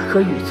不敢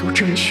和羽族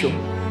争雄，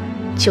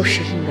就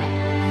是因为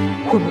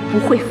我们不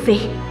会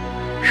飞。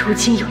如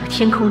今有了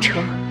天空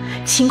城，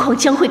情况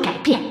将会改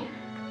变。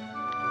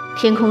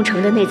天空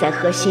城的内在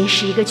核心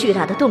是一个巨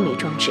大的动力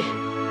装置，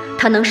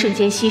它能瞬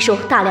间吸收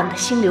大量的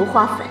星流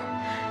花粉，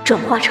转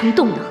化成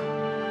动能。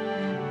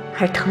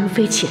而腾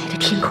飞起来的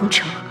天空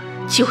城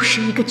就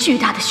是一个巨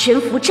大的悬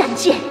浮战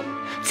舰，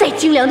再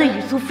精良的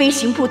羽族飞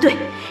行部队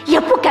也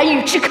不敢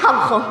与之抗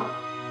衡。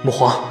母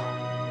皇，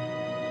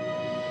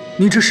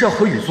你这是要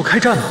和羽族开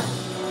战吗？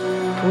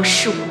不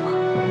是我，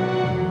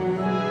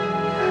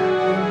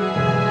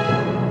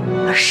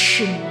而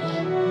是你。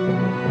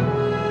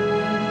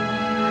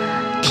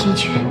听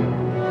君，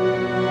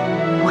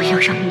我要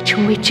让你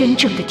成为真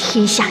正的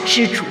天下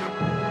之主。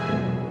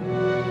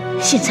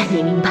现在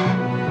你明白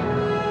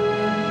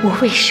我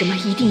为什么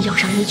一定要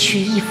让你娶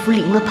易福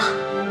灵了吧？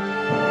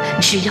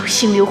只要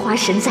星流花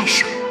神在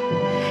手，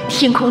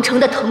天空城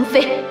的腾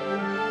飞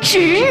指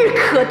日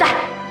可待。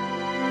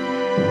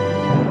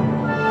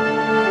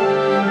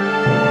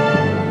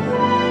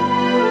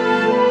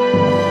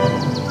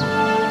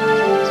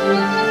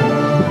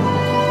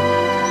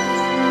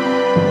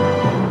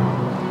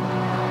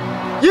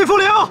易福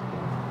灵，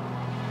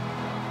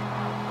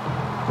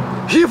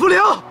易福灵，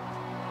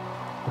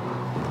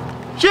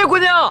叶姑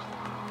娘，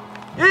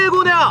易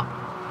姑娘，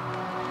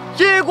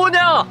叶姑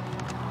娘，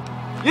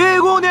易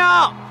姑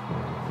娘，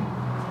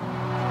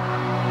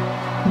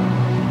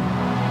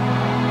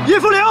易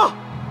福灵，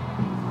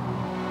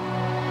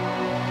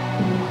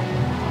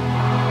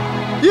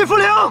易福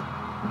灵，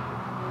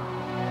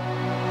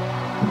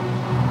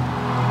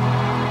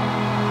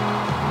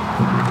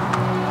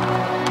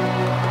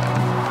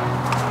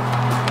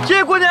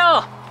叶姑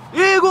娘，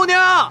易姑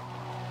娘。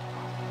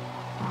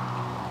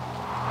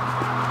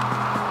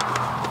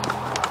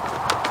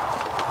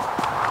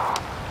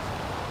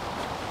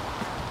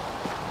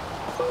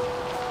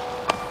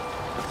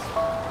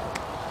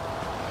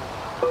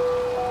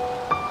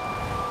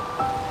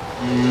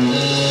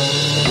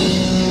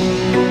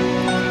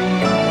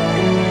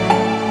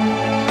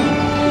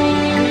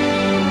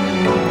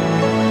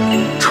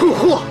蠢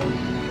货，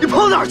你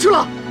跑哪儿去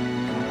了？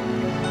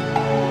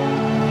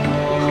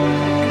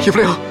易福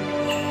灵，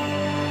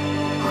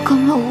我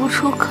根本无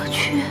处可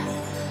去。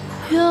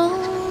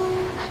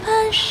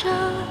傻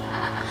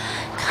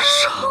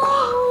瓜，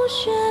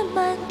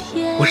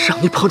我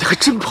让你跑，你还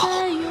真跑。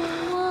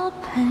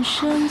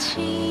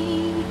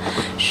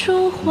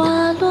数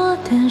花落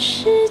的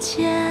时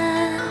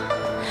间，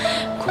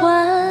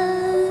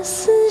宽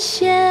丝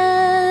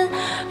线，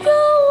若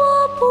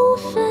我不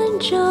分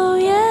昼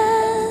夜，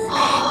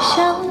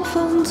相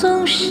逢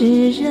总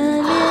是热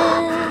烈，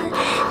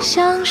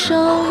相守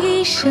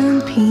一生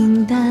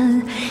平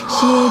淡，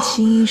写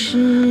情诗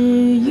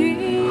与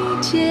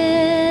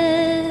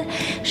劫，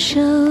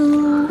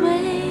生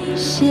为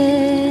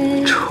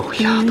谢。臭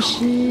丫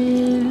头，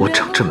我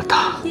长这么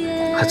大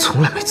还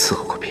从来没伺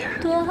候过别人。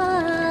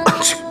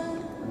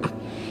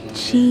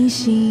清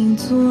醒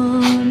作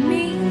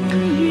明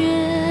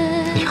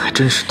月，你还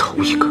真是头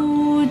一个。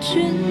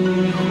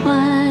君怀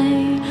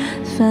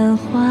繁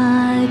华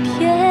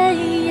天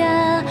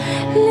涯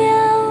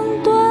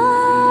两端。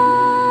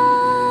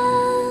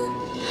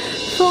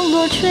风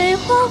落吹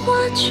花花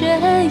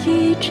却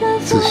依着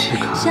风，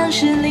像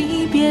是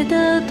离别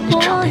的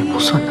拖延。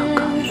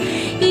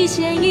一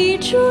线一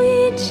柱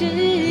一枝，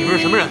你们是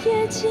什么人？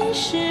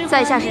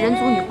在下是人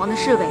族女皇的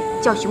侍卫，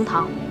叫熊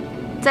堂，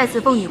在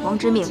此奉女皇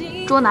之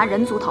命捉拿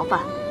人族逃犯，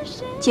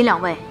请两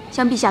位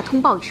向陛下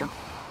通报一声。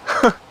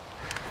哼，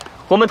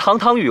我们堂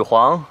堂羽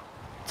皇，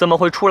怎么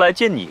会出来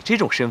见你这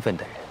种身份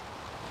的人？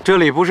这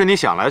里不是你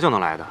想来就能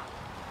来的。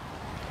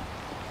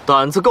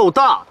胆子够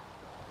大的，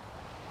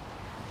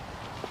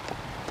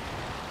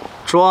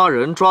抓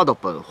人抓到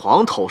本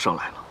皇头上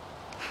来了。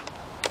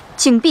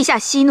请陛下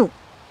息怒，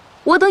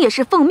我等也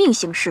是奉命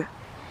行事。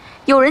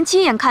有人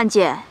亲眼看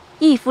见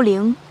易福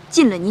陵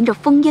进了您这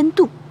封烟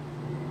肚。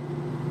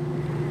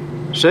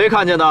谁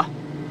看见的？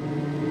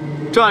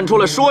站出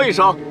来说一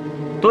声。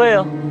对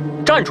呀，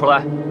站出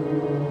来。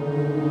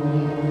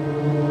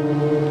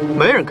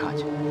没人看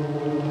见。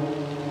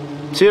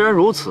既然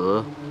如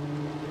此，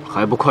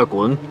还不快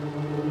滚！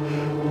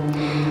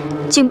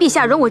请陛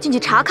下容我进去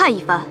查看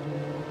一番。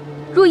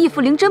若易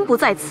福陵真不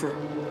在此，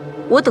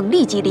我等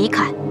立即离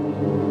开。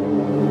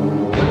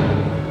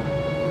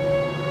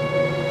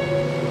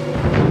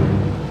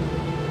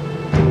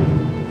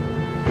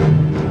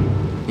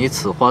你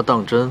此话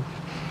当真？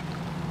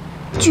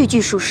句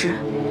句属实。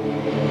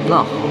那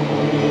好，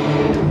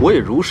我也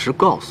如实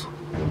告诉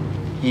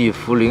你，易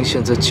福陵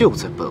现在就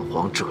在本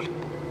皇这里。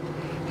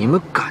你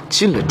们敢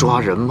进来抓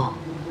人吗？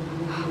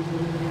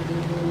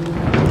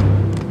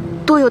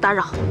多有打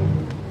扰，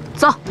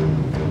走。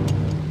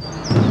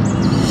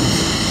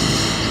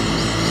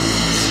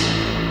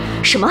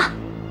什么？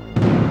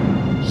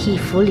易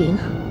福陵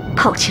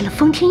跑进了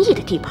封天翼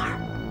的地盘？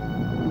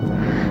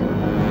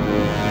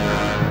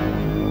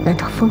难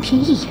道封天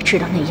翼也知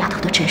道那丫头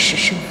的真实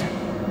身份？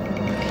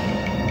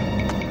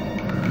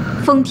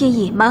封天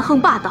翼蛮横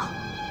霸道，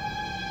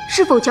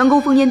是否强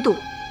攻封烟渡，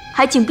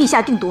还请陛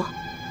下定夺。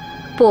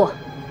不，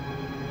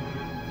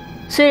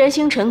虽然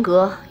星辰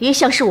阁一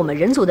向是我们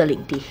人族的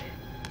领地，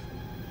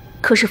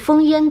可是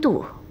封烟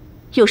渡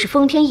又是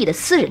封天翼的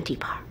私人地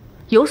盘，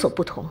有所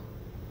不同。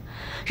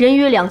人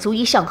与两族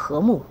一向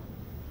和睦，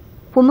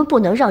我们不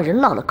能让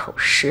人落了口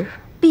实。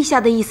陛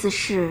下的意思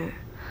是？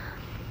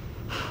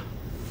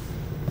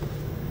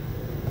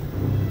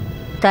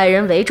带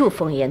人围住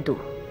封烟渡，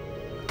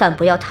但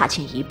不要踏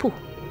进一步。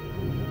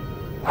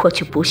我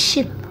就不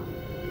信了，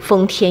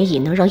封天翼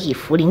能让易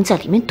福陵在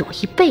里面躲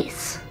一辈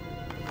子。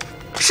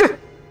是。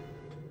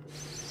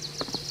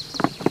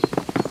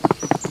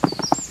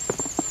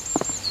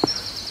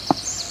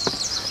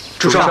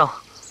主上，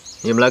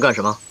你们来干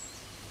什么？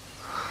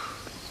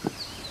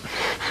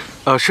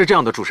是这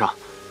样的，主上，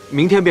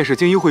明天便是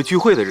精英会聚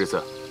会的日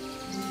子，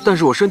但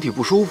是我身体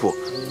不舒服，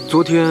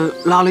昨天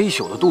拉了一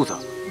宿的肚子，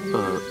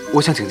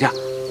我想请假。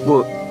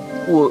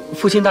我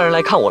父亲大人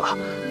来看我了，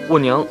我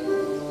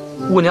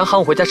娘喊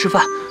我回家吃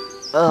饭。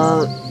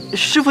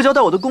师父交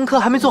代我的功课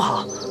还没做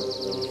好。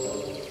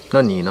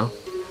那你呢？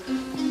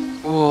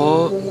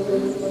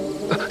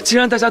既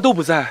然大家都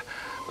不在，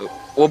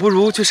我不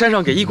如去山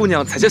上给易姑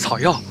娘采些草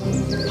药，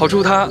好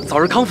助她早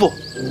日康复。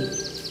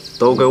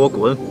都给我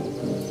滚！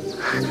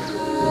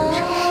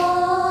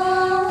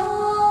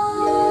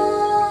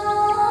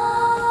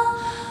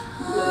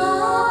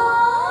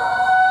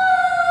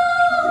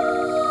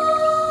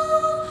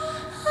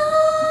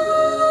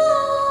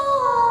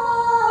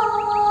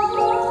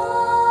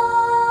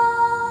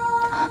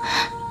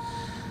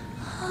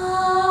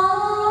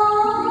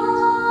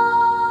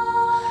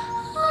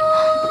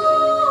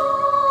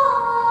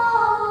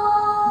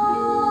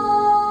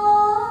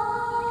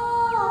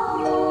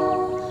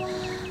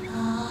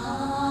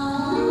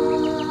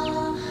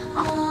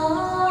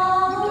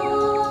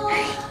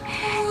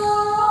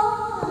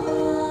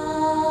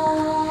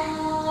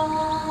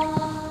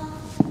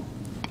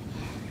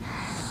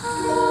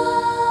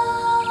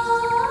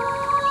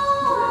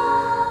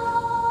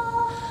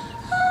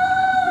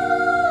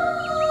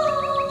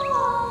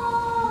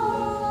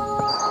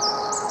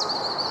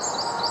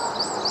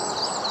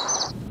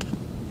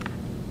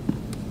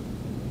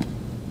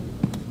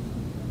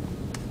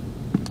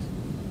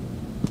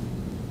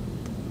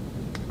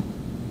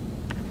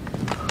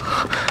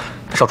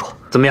少主，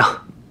怎么样？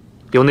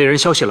有内人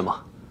消息了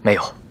吗？没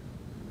有。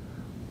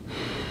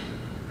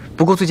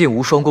不过最近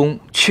无双宫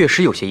确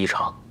实有些异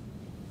常。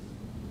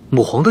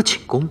母皇的寝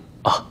宫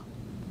啊，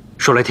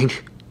说来听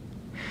听。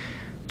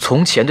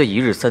从前的一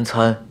日三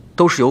餐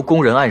都是由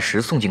宫人按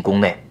时送进宫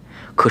内，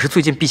可是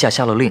最近陛下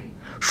下了令，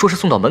说是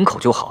送到门口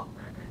就好。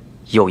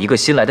有一个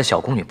新来的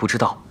小宫女不知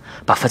道，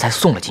把饭菜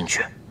送了进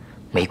去，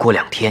没过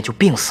2天就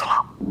病死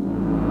了。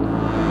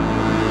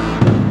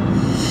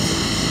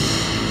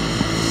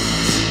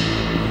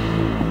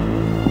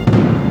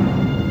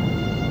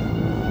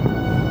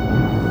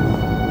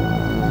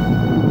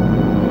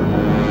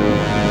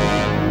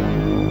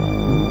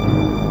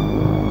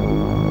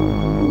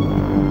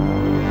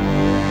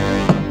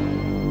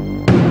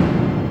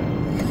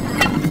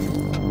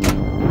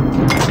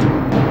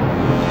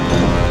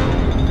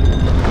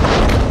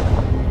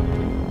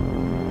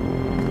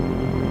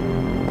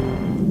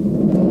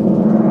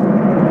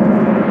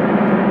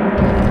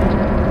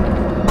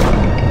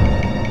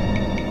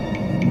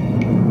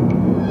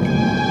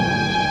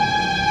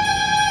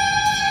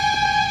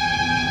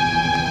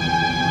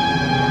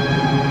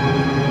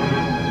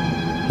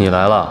你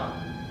来了。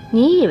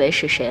你以为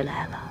是谁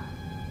来了？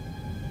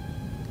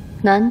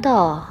难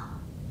道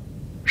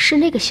是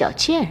那个小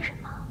贱人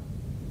吗？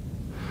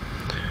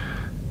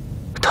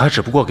他只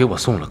不过给我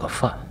送了个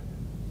饭，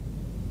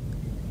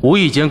无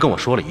意间跟我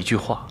说了一句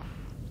话。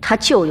他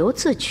咎由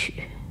自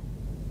取。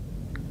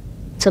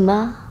怎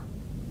么，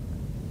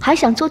还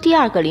想做第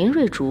二个林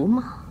瑞竹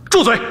吗？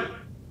住嘴！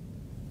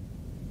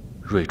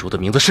瑞竹的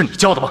名字是你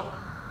叫的吗？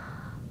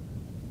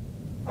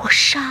我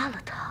杀了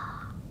他，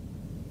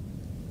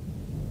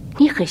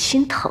你很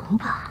心疼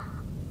吧？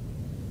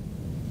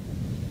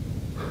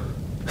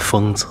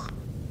疯子，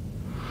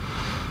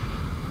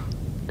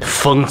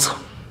疯子！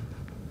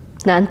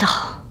难道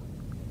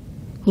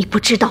你不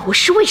知道我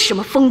是为什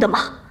么疯的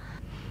吗？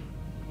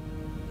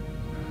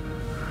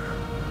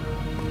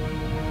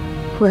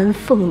闻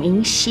凤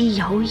鸣兮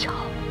遥遥，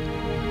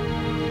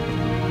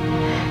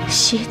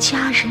携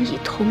佳人以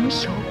同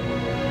游。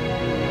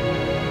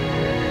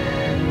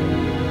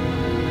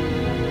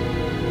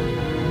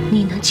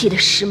你能记得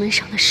石门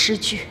上的诗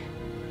句，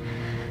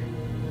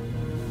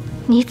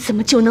你怎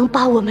么就能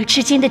把我们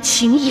之间的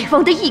情谊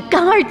忘得一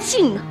干二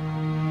净呢？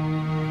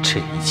这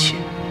一切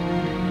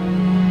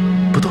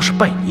不都是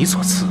拜你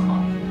所赐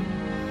吗？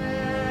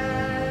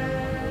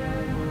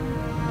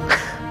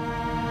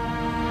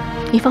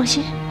你放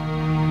心，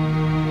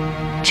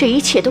这一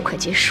切都快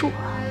结束了。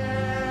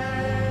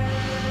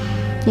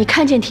你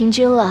看见廷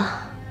君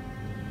了，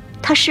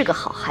他是个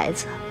好孩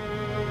子，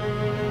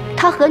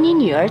他和你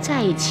女儿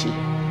在一起，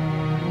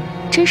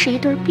真是一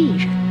对璧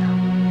人呢。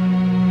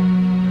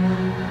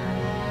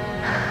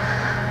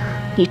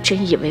你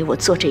真以为我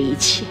做这一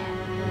切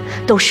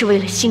都是为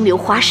了心流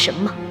花神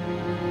吗？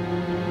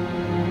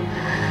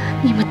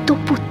你们都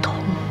不懂。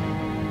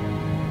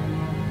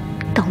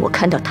当我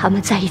看到他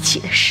们在一起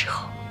的时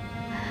候，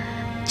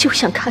就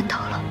像看到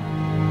了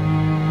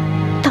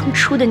当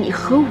初的你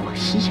和我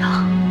一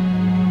样。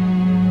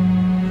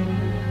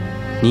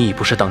你已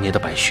不是当年的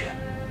白雪，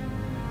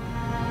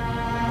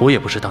我也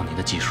不是当年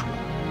的季树。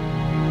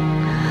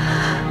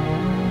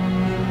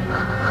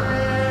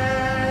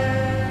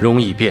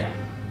容易变，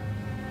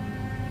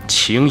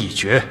情已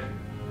绝。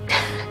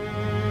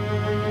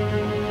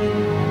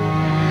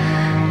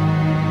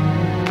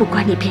不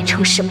管你变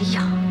成什么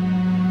样，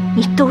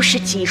你都是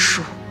姬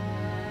树，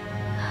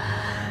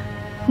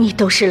你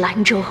都是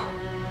兰州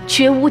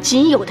绝无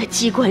仅有的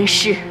机关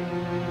师。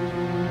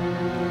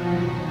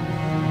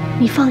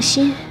你放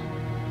心，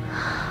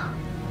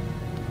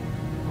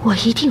我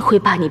一定会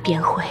把你变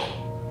回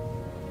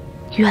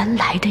原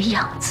来的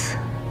样子。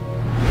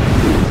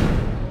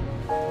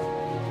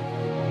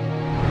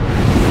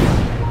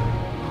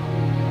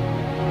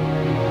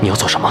你要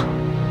做什么？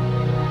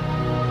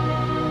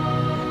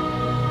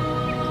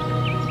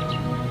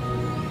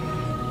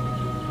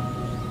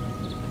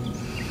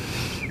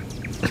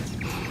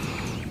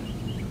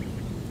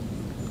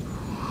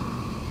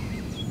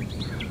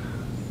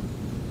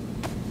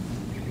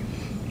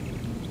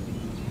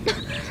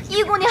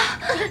一姑娘，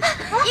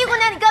一姑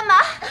娘，你干嘛？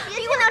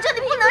一姑娘，这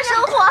里不能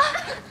生火。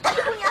一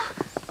姑娘。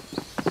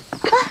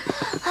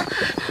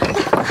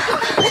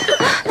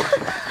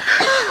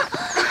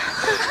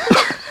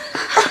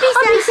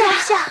陛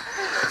下，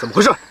怎么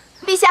回事？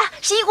陛下，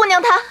是一姑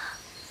娘她。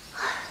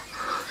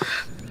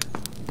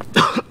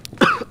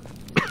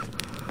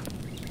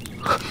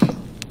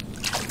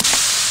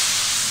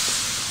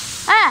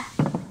哎，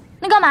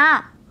你干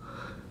嘛？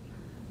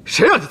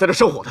谁让你在这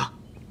生火的？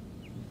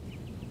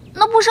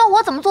那不生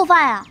火怎么做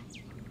饭呀？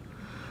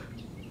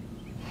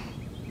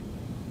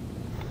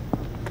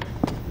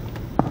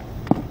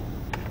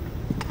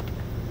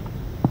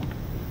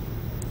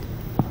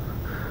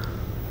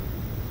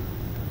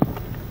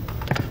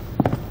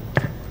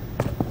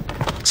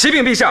启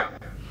禀陛下，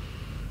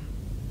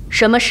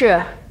什么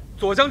事？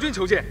左将军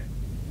求见。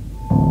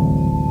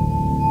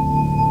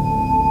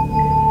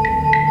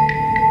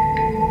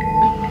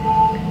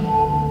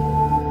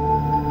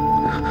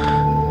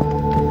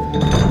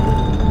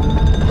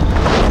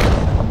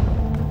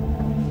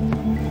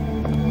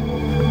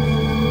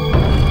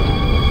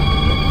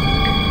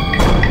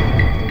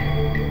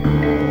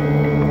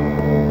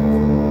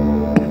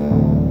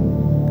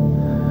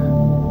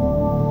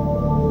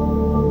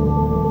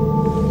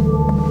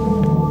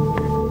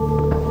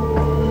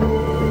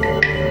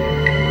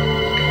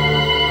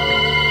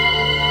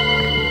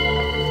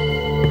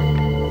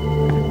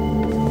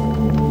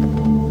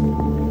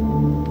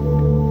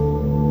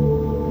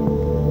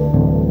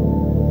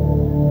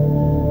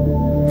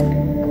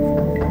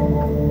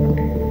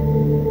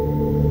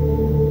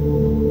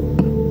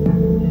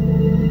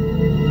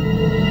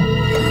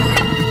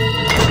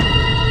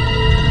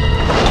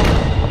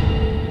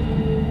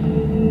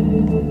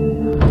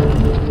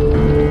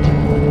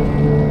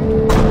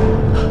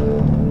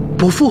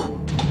伯父，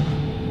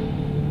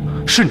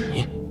是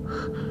你。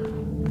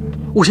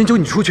我先救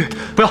你出去。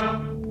不要，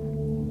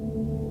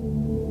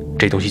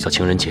这东西叫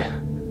情人结，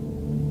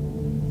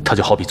它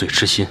就好比最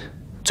痴心、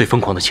最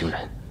疯狂的情人，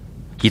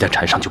一旦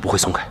缠上就不会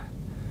松开。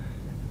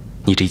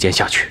你这一剑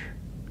下去，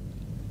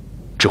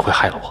只会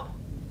害了我。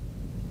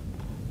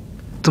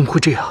怎么会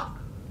这样？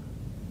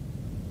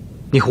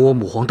你和我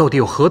母皇到底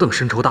有何等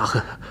深仇大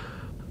恨？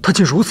他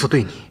竟如此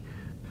对你？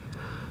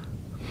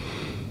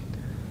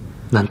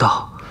难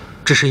道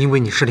只是因为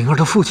你是灵儿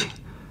的父亲？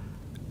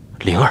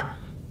灵儿，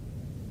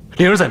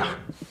灵儿在哪儿？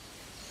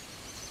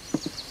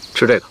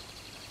吃这个，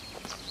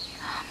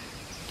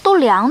都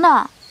凉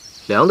的。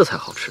凉的才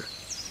好吃。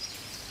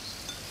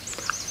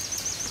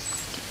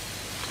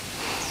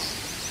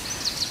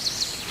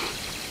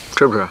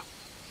吃不吃？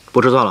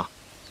不吃算了。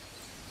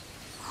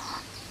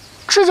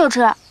吃就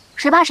吃，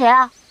谁怕谁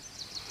啊？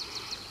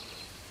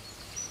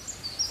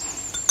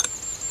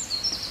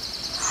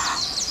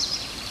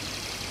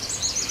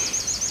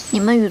你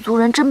们羽族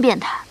人真变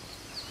态，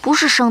不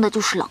是生的就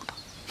是冷的。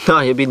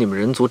那也比你们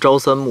人族朝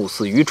三暮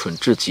四、愚蠢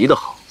至极的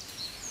好。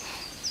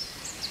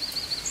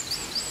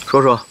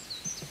说说，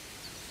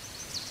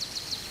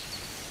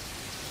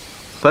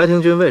白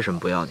庭君为什么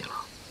不要你了？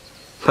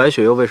白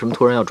雪又为什么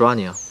突然要抓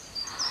你啊？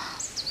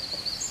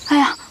哎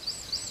呀，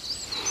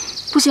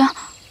不行，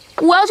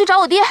我要去找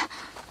我爹。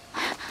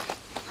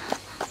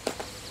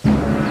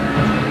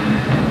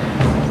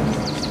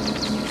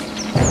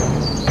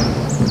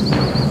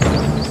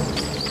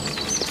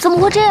怎么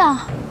会这样？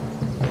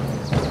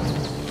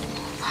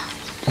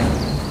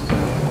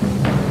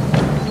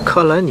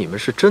看来你们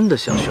是真的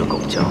想学狗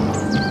叫。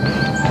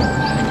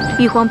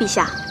玉皇陛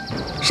下，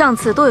上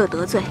次多有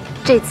得罪，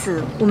这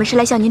次我们是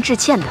来向您致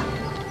歉的。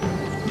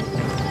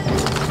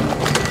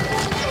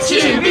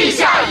请陛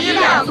下以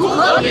两族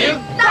和平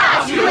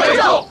大局为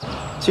重。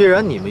既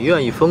然你们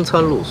愿意风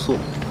餐露宿，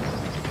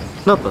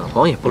那本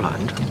皇也不拦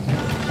着。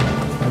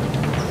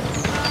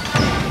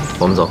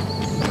我们走。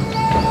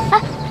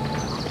哎，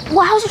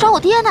我还要去找我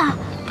爹呢。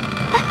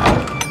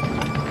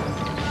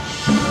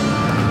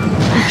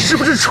你是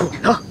不是蠢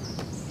啊？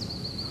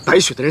白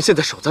雪的人现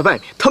在守在外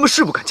面，他们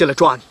是不敢进来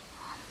抓你，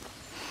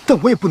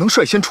但我也不能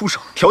率先出手，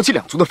挑起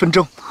两族的纷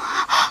争。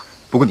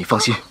不过你放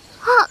心。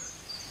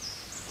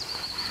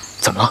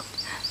怎么了？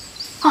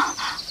啊，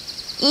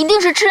一定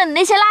是吃了你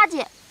那些垃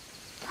圾。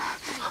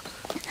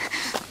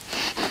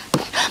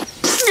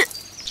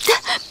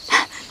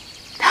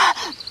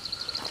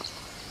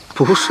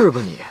不是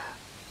吧你？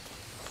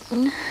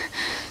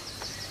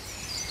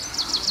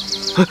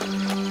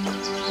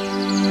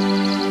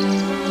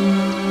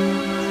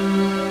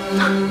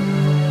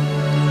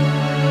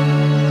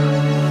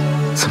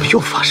怎么又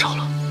发烧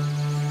了？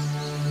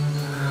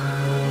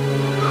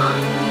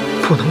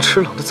不能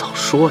吃冷的早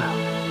说呀，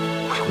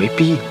我又没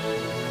逼你。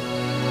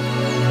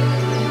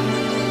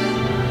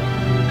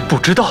不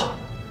知道？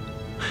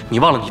你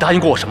忘了你答应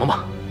过我什么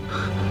吗？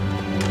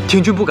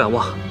天君不敢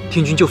忘，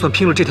天君就算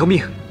拼了这条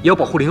命，也要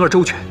保护灵儿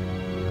周全。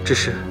只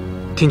是，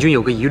天君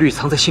有个疑虑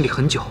藏在心里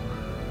很久，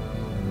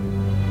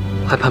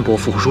还盼伯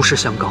父如实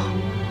相告。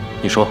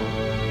你说，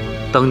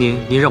当年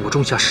您让我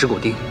种下石果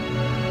丁，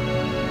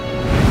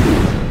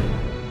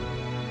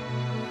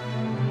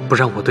不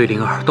让我对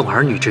灵儿动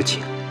儿女之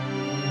情，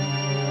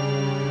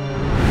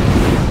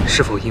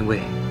是否因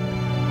为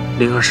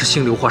灵儿是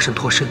星流化身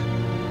脱身？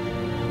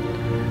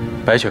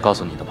白雪告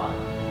诉你的吧？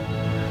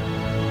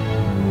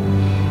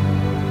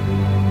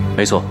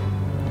没错，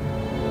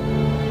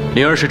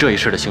灵儿是这一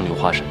世的星流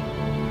花神。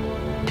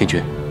天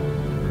君，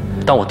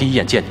当我第一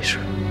眼见你时，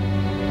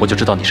我就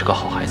知道你是个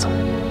好孩子。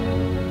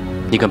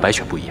你跟白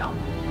雪不一样。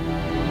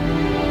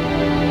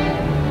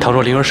倘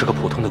若灵儿是个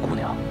普通的姑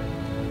娘，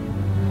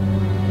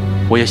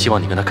我也希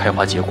望你跟她开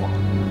花结果。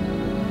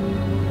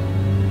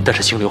但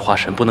是星流花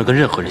神不能跟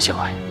任何人相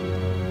爱，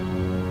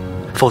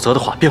否则的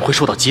话便会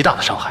受到极大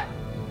的伤害。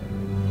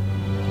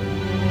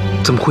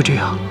怎么会这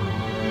样？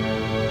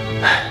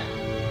唉，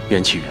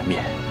缘起缘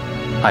灭，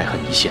爱恨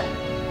一线。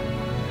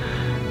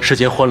世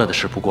间欢乐的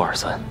事不过二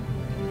三，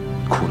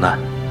苦难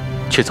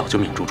却早就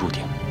命中注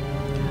定。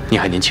你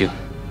还年轻，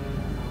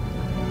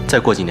再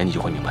过几年你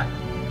就会明白。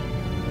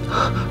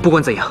不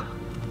管怎样，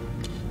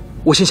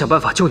我先想办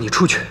法救你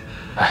出去。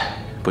哎，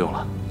不用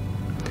了，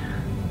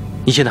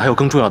你现在还有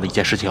更重要的一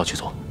件事情要去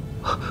做。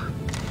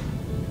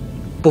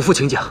伯父，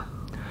请讲。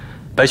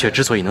白雪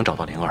之所以能找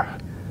到灵儿，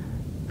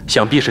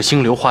想必是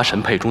星流花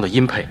神配中的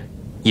阴配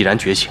已然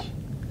觉醒，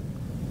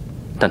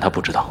但她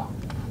不知道，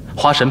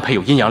花神配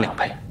有阴阳两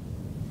配，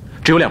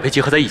只有两配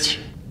结合在一起，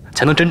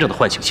才能真正的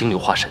唤醒星流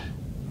花神。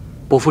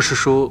伯父是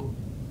说，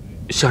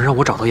想让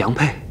我找到阳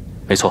配？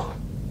没错，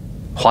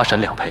花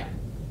神两配，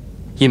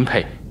阴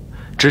配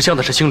指向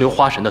的是星流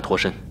花神的脱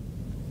身，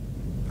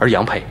而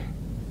阳配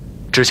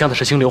指向的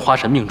是星流花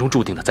神命中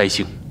注定的灾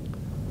星。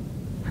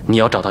你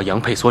要找到阳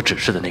配所指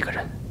示的那个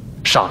人，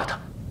杀了他。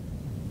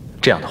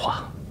这样的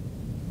话，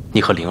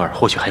你和灵儿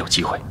或许还有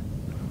机会。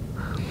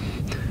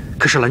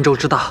可是兰州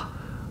之大，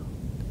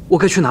我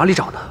该去哪里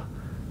找呢？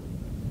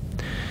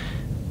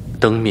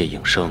灯灭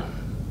影生，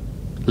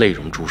泪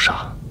溶朱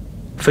砂，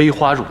飞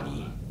花入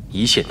泥，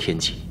一线天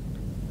际。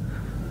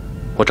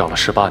我找了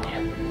18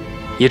年，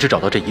也只找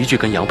到这一句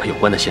跟阳配有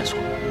关的线索。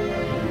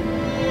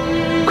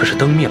可是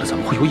灯灭了，怎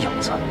么会有影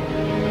子？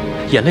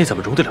眼泪怎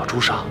么溶得了朱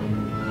砂？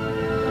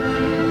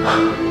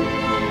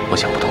我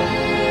想不通，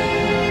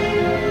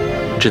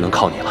只能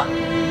靠你了。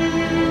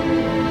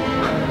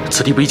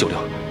此地不宜久留，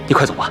你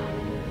快走吧。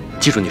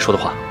记住你说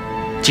的话，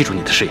记住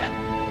你的誓言。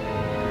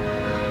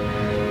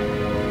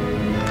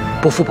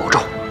伯父保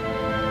重。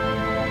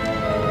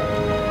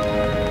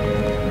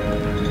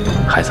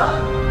孩子，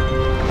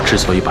之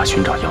所以把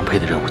寻找杨佩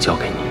的任务交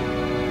给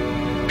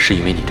你，是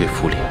因为你对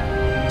福林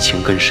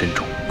情根深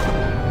重。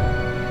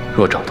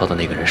若找到的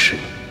那个人是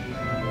你，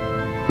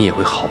你也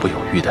会毫不犹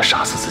豫地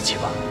杀死自己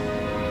吧？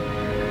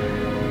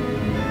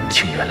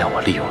请原谅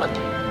我利用了你，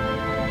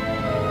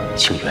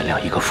请原谅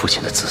一个父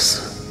亲的自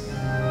私，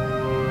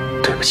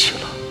对不起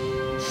了。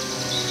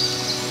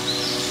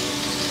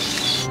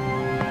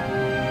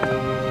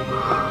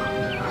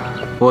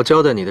我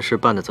交代你的事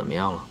办得怎么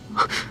样了？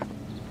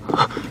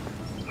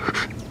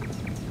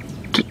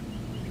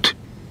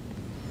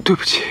对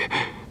不起。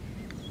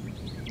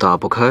打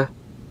不开，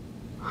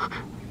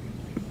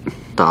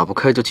打不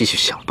开就继续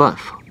想办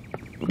法。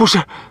不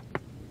是，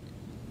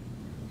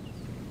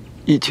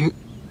已经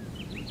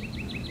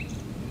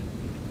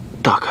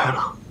打开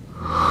了。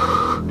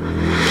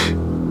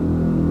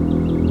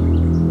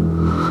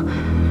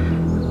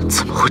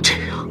怎么会这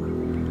样？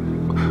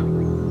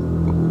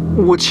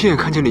我亲眼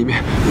看见里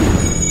面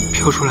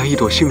飘出来一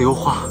朵星流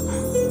花。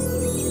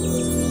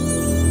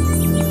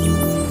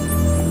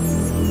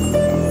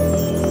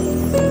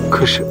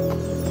可是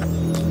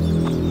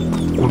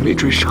我没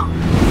追上。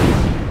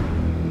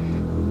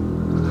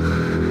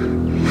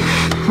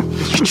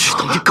你知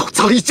道你搞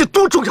砸了一件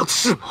多重要的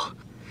事吗？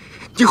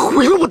你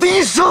毁了我的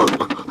一生。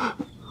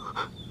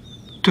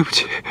对不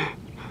起，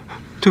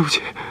对不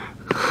起，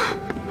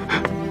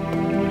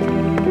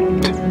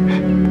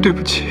对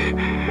不起。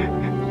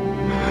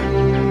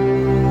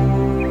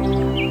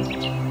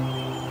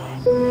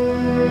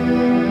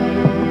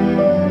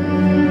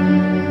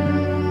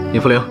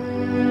尹福灵。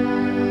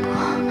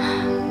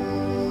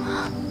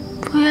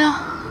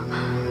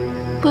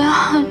不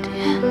要，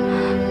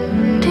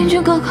天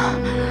君哥哥，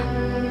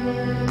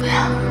不要！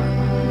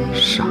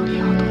傻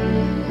丫头，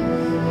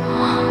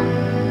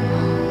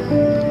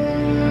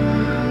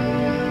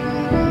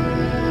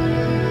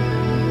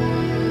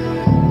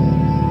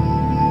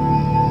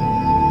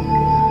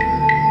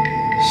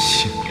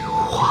星流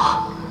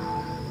花。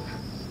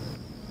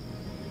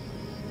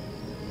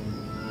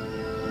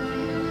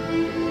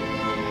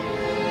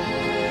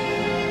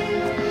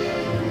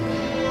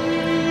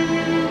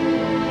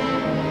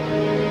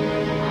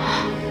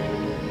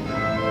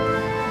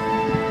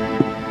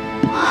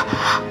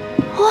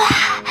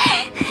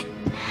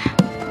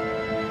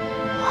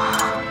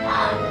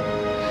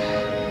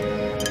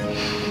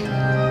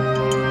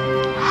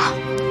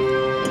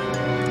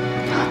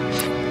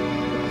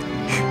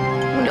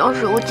要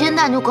是有煎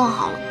蛋就更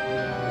好了。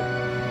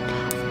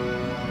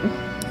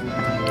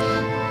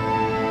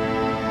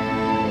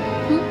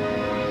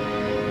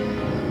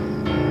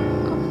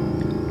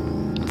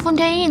凤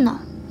天翼呢？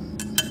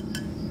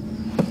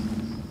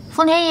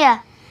凤天翼，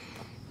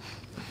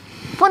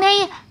凤天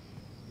翼，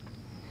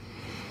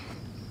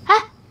哎，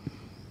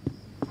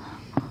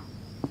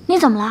你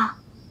怎么了？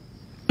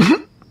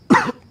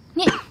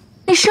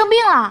你生病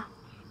了？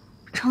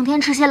成天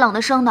吃些冷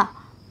的生的，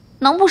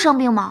能不生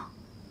病吗？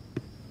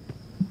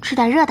吃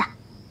点热的。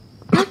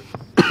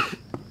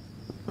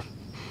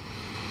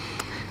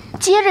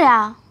接着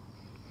呀。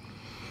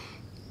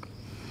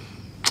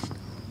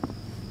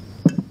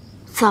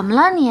怎么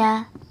了你？哎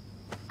呀，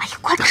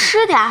快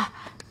吃点儿。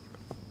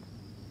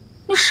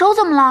你手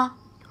怎么了？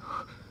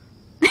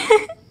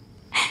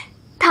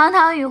堂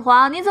堂羽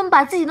皇，你怎么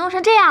把自己弄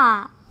成这样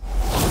啊？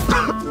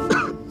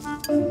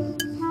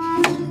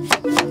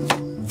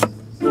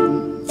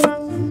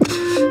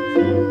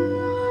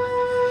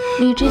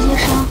你这些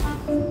伤，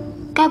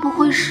该不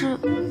会是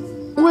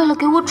为了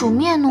给我煮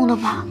面弄的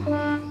吧？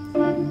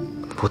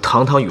我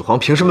堂堂羽皇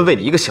凭什么为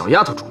你一个小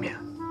丫头煮面？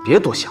别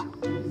多想了。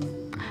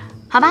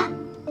好吧，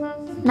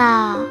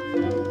那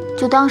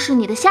就当是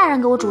你的下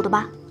人给我煮的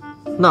吧。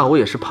那我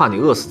也是怕你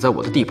饿死在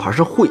我的地盘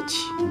上晦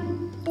气。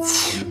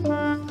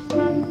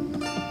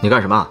你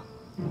干什么？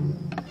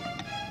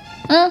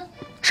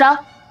手。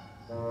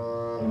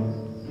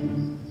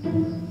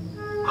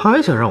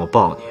还想让我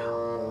抱你啊？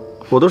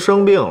我都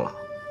生病了。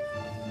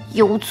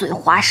油嘴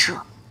滑舌。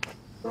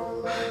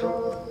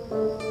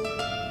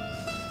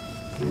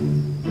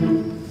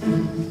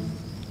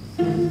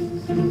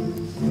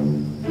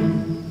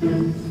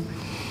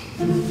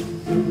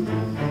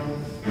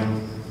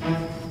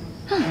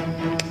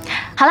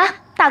好了，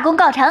大功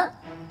告成。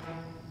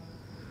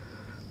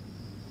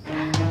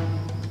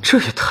这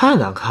也太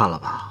难看了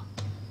吧！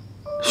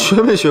学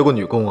没学过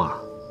女工啊？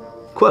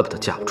怪不得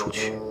嫁不出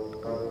去。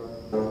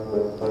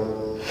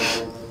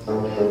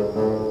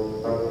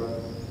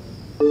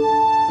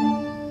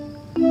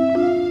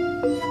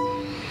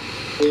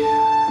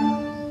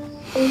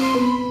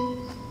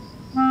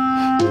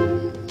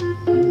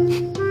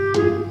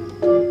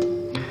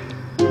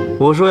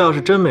我说，要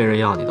是真没人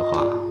要你的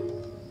话，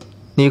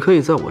你可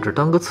以在我这儿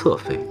当个侧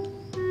妃。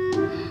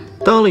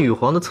当了羽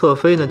皇的侧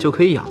妃呢，就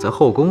可以养在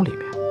后宫里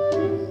面，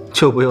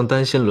就不用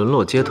担心沦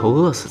落街头、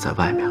饿死在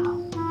外面了。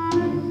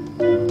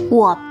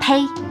我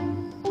呸！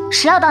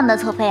谁要当你的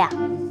侧妃啊？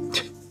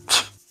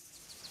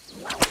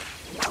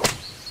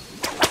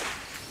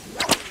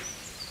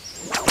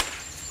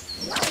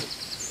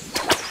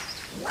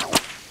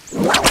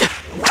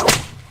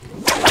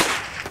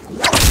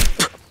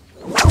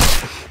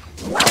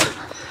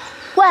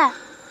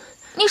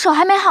你手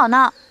还没好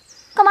呢，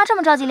干嘛这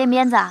么着急练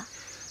鞭子啊？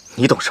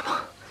你懂什么？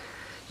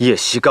夜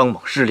袭刚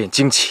猛，日练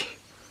精奇，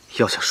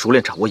要想熟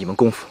练掌握一门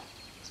功夫，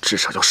至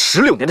少要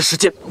16年的时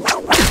间。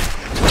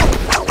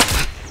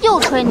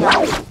又吹牛！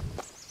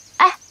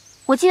哎，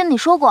我记得你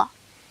说过，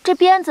这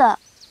鞭子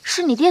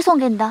是你爹送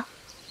给你的。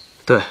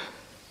对。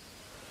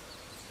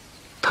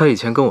他以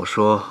前跟我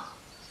说，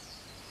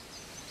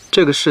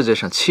这个世界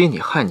上欺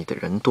你害你的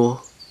人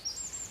多，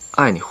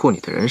爱你护你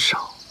的人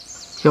少，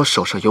要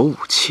手上有武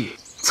器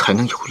才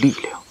能有力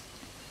量。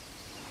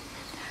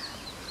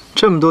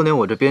这么多年，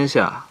我这鞭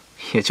下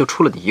也就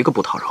出了你一个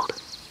不讨饶的。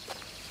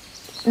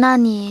那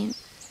你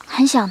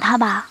很想他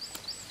吧？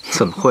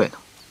怎么会呢？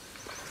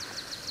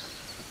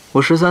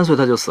我13岁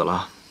他就死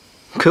了，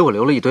给我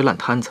留了一堆烂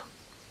摊子，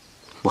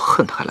我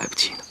恨他还来不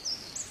及呢。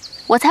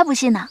我才不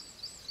信呢！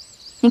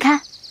你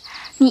看，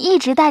你一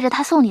直带着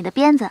他送你的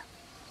鞭子，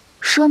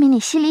说明你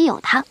心里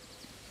有他。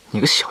你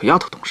个小丫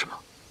头懂什么？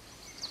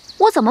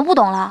我怎么不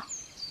懂了？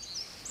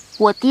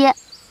我爹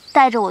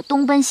带着我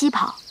东奔西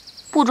跑，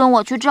不准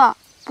我去这儿，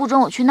不准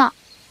我去那儿。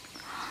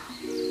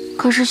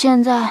可是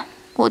现在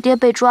我爹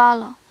被抓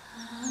了，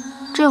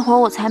这会儿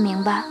我才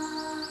明白，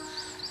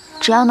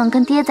只要能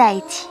跟爹在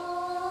一起，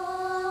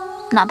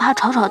哪怕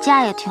吵吵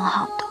架也挺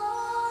好的。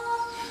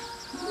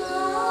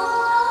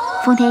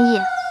风天翼，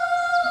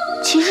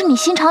其实你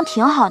心肠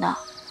挺好的，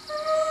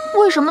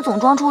为什么总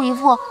装出一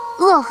副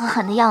恶狠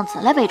狠的样子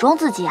来伪装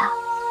自己啊？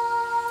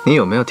你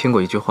有没有听过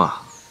一句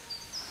话？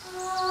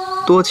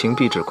多情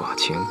必致寡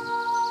情，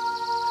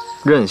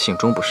任性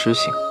终不失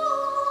性。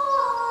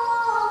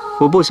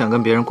我不想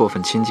跟别人过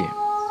分亲近，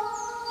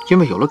因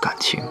为有了感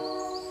情，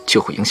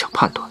就会影响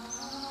判断。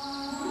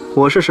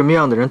我是什么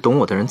样的人，懂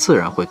我的人自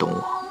然会懂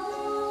我，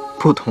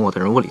不懂我的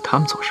人，我理他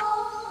们做什么？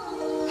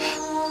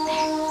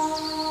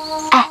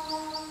哎，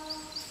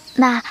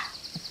那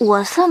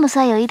我算不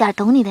算有一点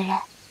懂你的人？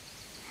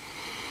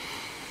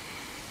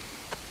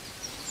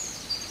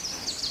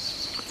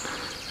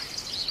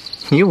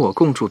你我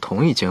共住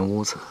同一间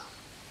屋子，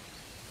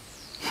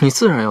你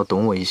自然要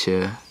懂我一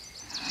些，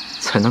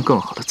才能更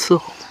好的伺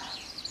候我。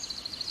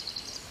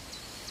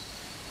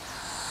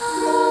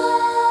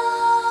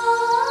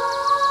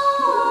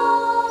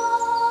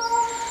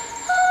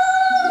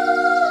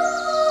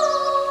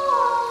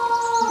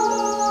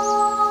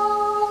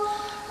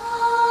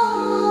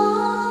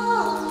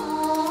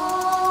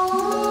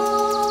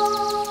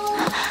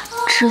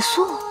芷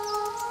素，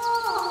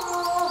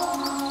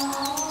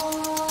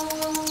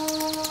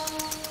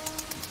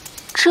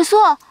芷素，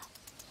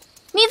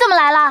你怎么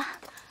来了？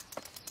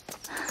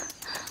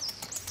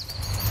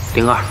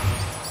灵儿，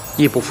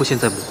叶伯父现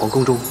在母皇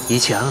宫中一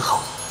切安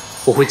好，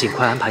我会尽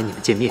快安排你们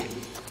见面。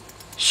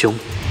兄，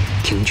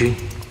庭君。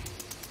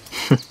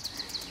哼，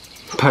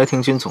白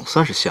庭君总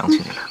算是想起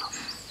你来了。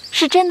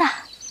是真的，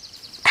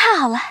太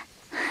好了，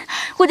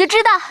我就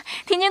知道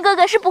庭君哥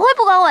哥是不会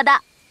不管我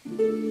的。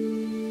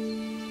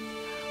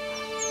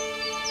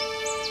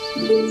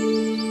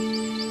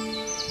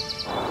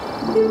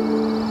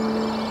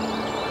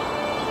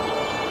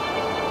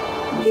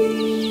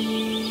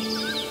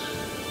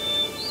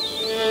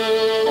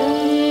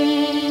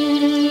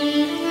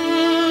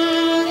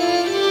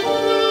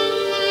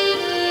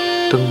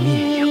灯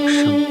灭影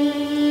生，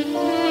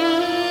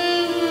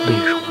泪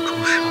溶朱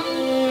砂，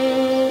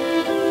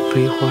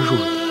飞花入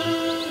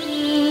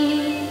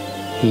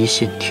泥，一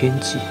线天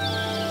际。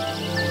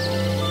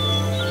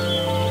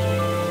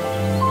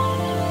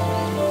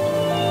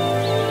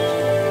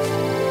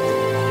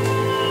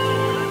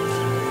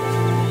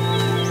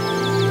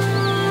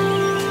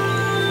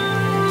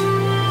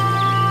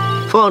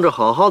放着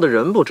好好的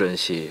人不珍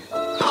惜，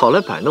跑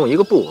来摆弄一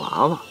个布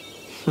娃娃，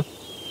哼！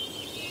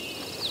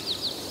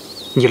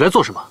你来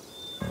做什么？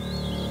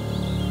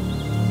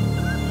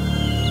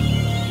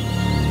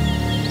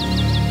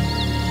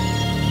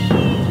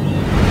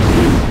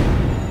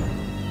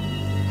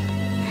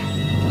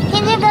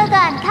庭君哥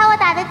哥，你看我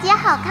打的结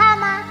好看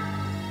吗？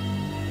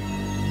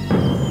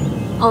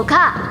好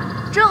看，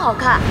真好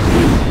看。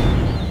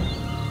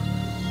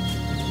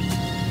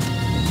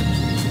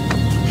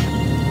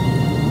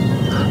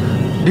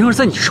灵儿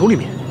在你手里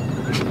面，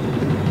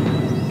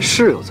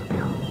是又怎么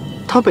样？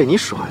他被你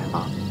甩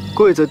了，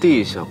跪在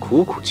地下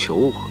苦苦求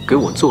我，给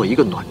我做一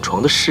个暖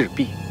床的侍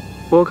婢。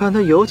我看他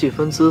有几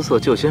分姿色，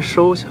就先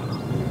收下了。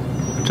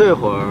这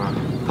会儿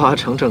八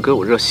成正给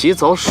我热洗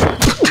澡水。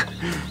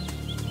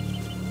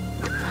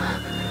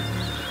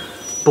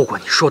不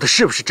管你说的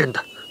是不是真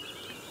的，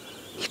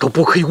你都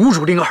不可以侮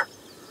辱灵儿。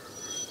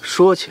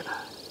说起来，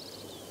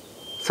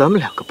咱们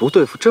两个不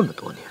对付这么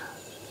多年，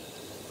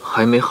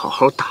还没好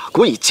好打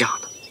过一架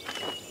呢。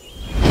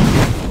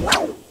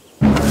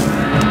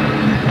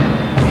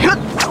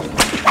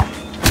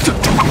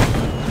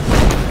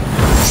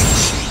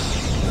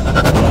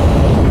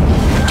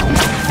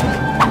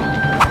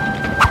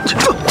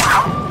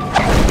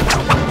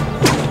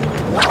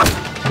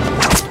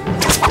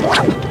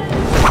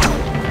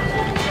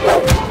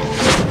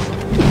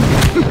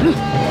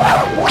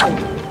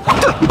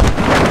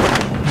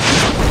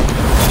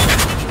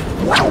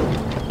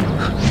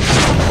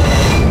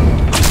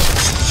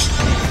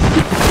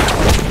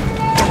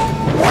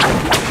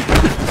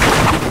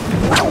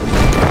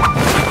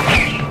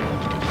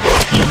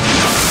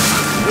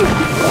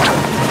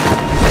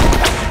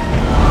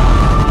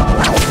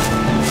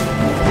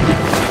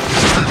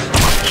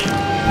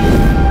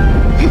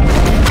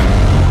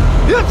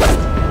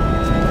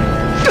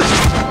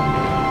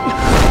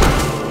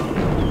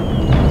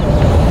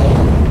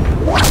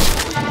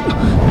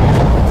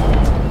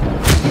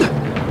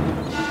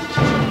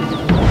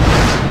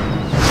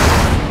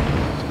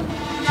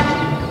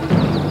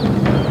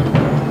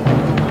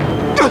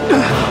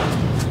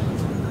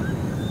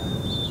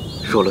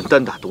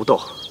单打独斗，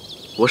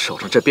我手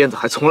上这鞭子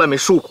还从来没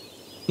输过。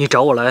你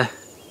找我来，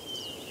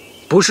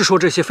不是说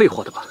这些废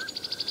话的吧？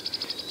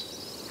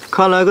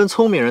看来跟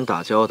聪明人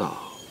打交道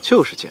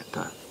就是简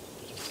单。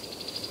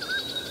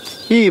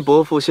易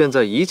伯父现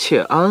在一切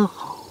安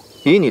好，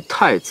以你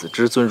太子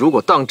之尊，如果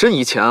当真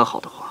一切安好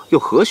的话，又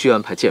何须安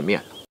排见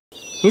面呢？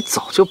你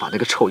早就把那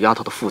个臭丫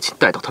头的父亲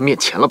带到他面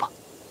前了吧？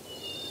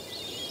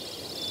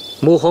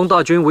母皇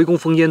大军围攻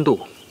烽烟渡，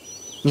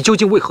你究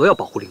竟为何要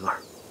保护灵儿？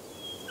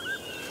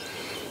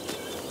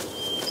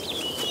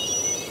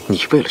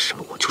你为了什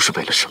么，我就是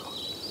为了什么。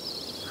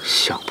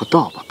想不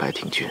到吧，白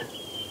庭君，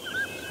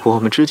我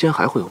们之间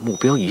还会有目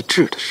标一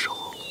致的时候。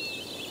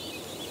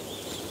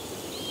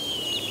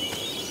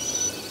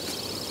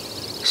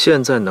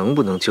现在能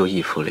不能救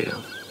易福灵，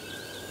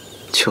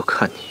就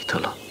看你的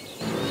了。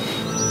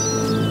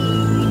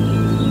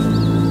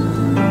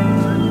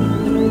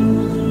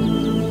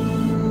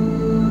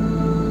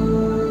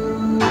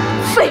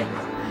废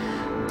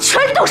物，全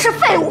都是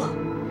废物！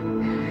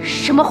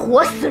什么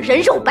活死人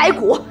肉白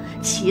骨，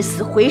起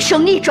死回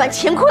生，逆转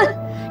乾坤，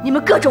你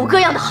们各种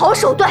各样的好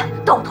手段，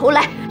到头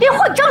来连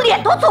换张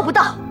脸都做不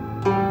到。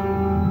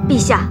陛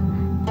下，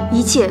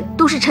一切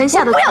都是臣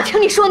下的。我不要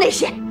听你说那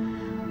些，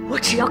我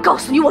只要告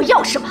诉你我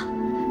要什么，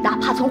哪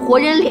怕从活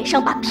人脸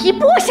上把皮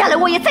剥下来，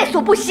我也在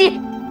所不惜。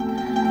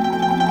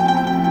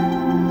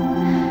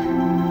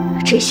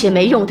这些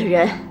没用的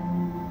人，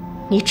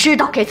你知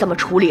道该怎么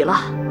处理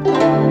了。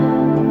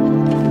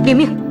领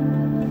命，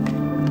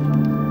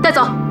带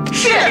走。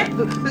是。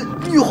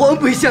玉皇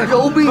陛下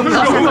饶命啊！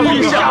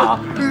陛下，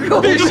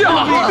陛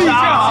下，陛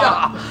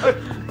下，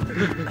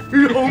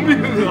饶命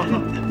啊！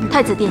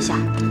太子殿下，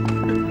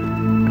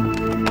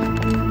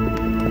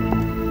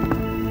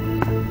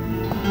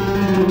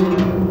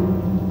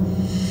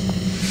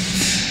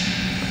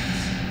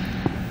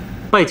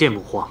拜见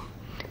母皇。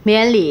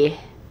免礼。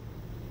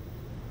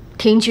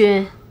庭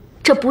君，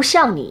这不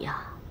像你呀。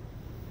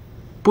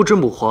不知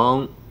母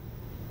皇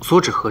所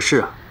指何事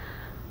啊？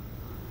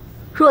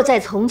若在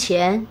从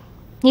前，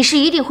你是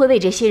一定会为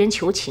这些人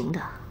求情的。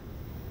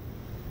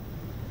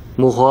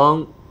母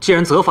皇既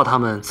然责罚他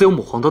们，自有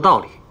母皇的道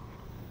理。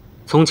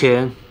从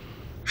前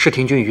是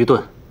庭君愚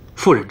钝、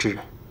妇人之仁，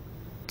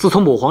自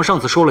从母皇上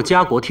次说了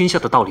家国天下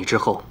的道理之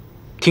后，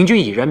庭君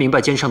已然明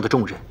白肩上的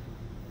重任。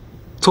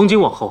从今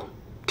往后，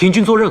庭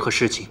君做任何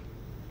事情，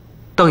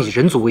当以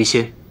人族为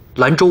先，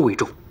兰州为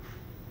重。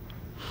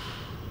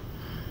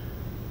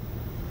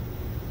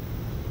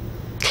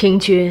庭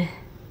君，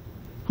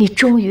你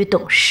终于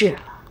懂事了。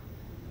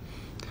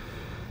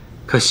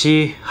可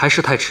惜还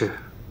是太迟。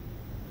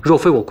若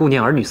非我顾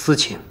念儿女私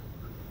情，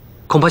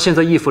恐怕现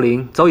在易福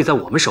灵早已在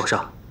我们手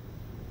上，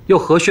又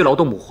何须劳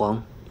动母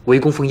皇围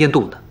攻烽烟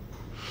渡呢？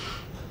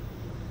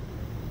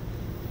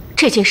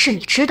这件事你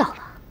知道了？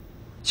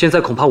现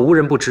在恐怕无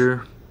人不知，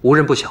无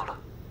人不晓了。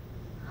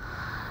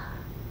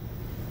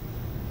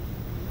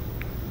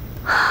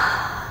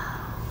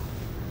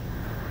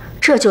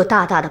这就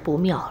大大的不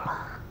妙了。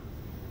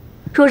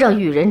若让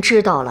羽人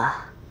知道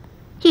了，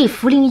易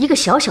福灵一个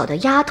小小的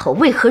丫头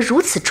为何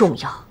如此重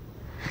要，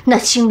那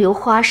星流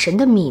花神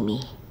的秘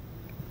密，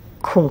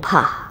恐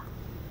怕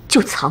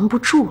就藏不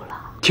住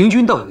了。庭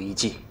君倒有一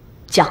计，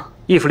讲。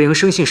易福灵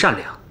生性善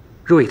良，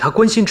若以他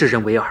关心之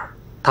人为饵，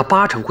他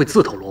8成会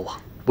自投罗网，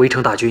围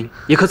城大军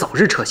也可早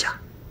日撤下。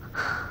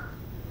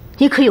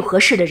你可有合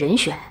适的人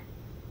选？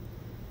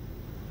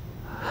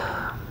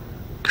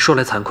说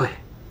来惭愧，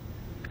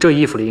这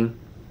易福灵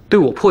对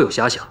我颇有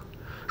遐想。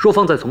若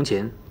放在从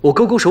前，我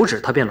勾勾手指，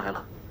他便来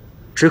了。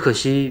只可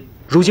惜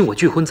如今我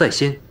拒婚在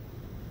先，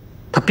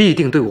他必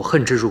定对我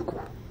恨之入骨。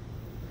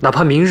哪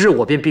怕明日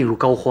我便病入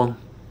膏肓，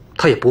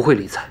他也不会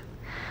理睬。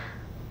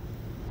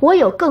我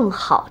有更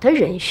好的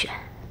人选。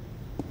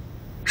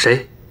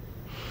谁？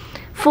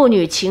父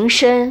女情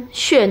深，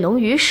血浓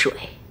于水，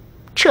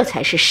这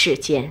才是世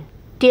间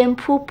颠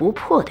扑不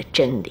破的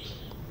真理。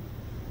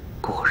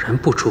果然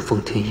不出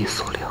封天一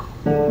所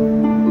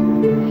料。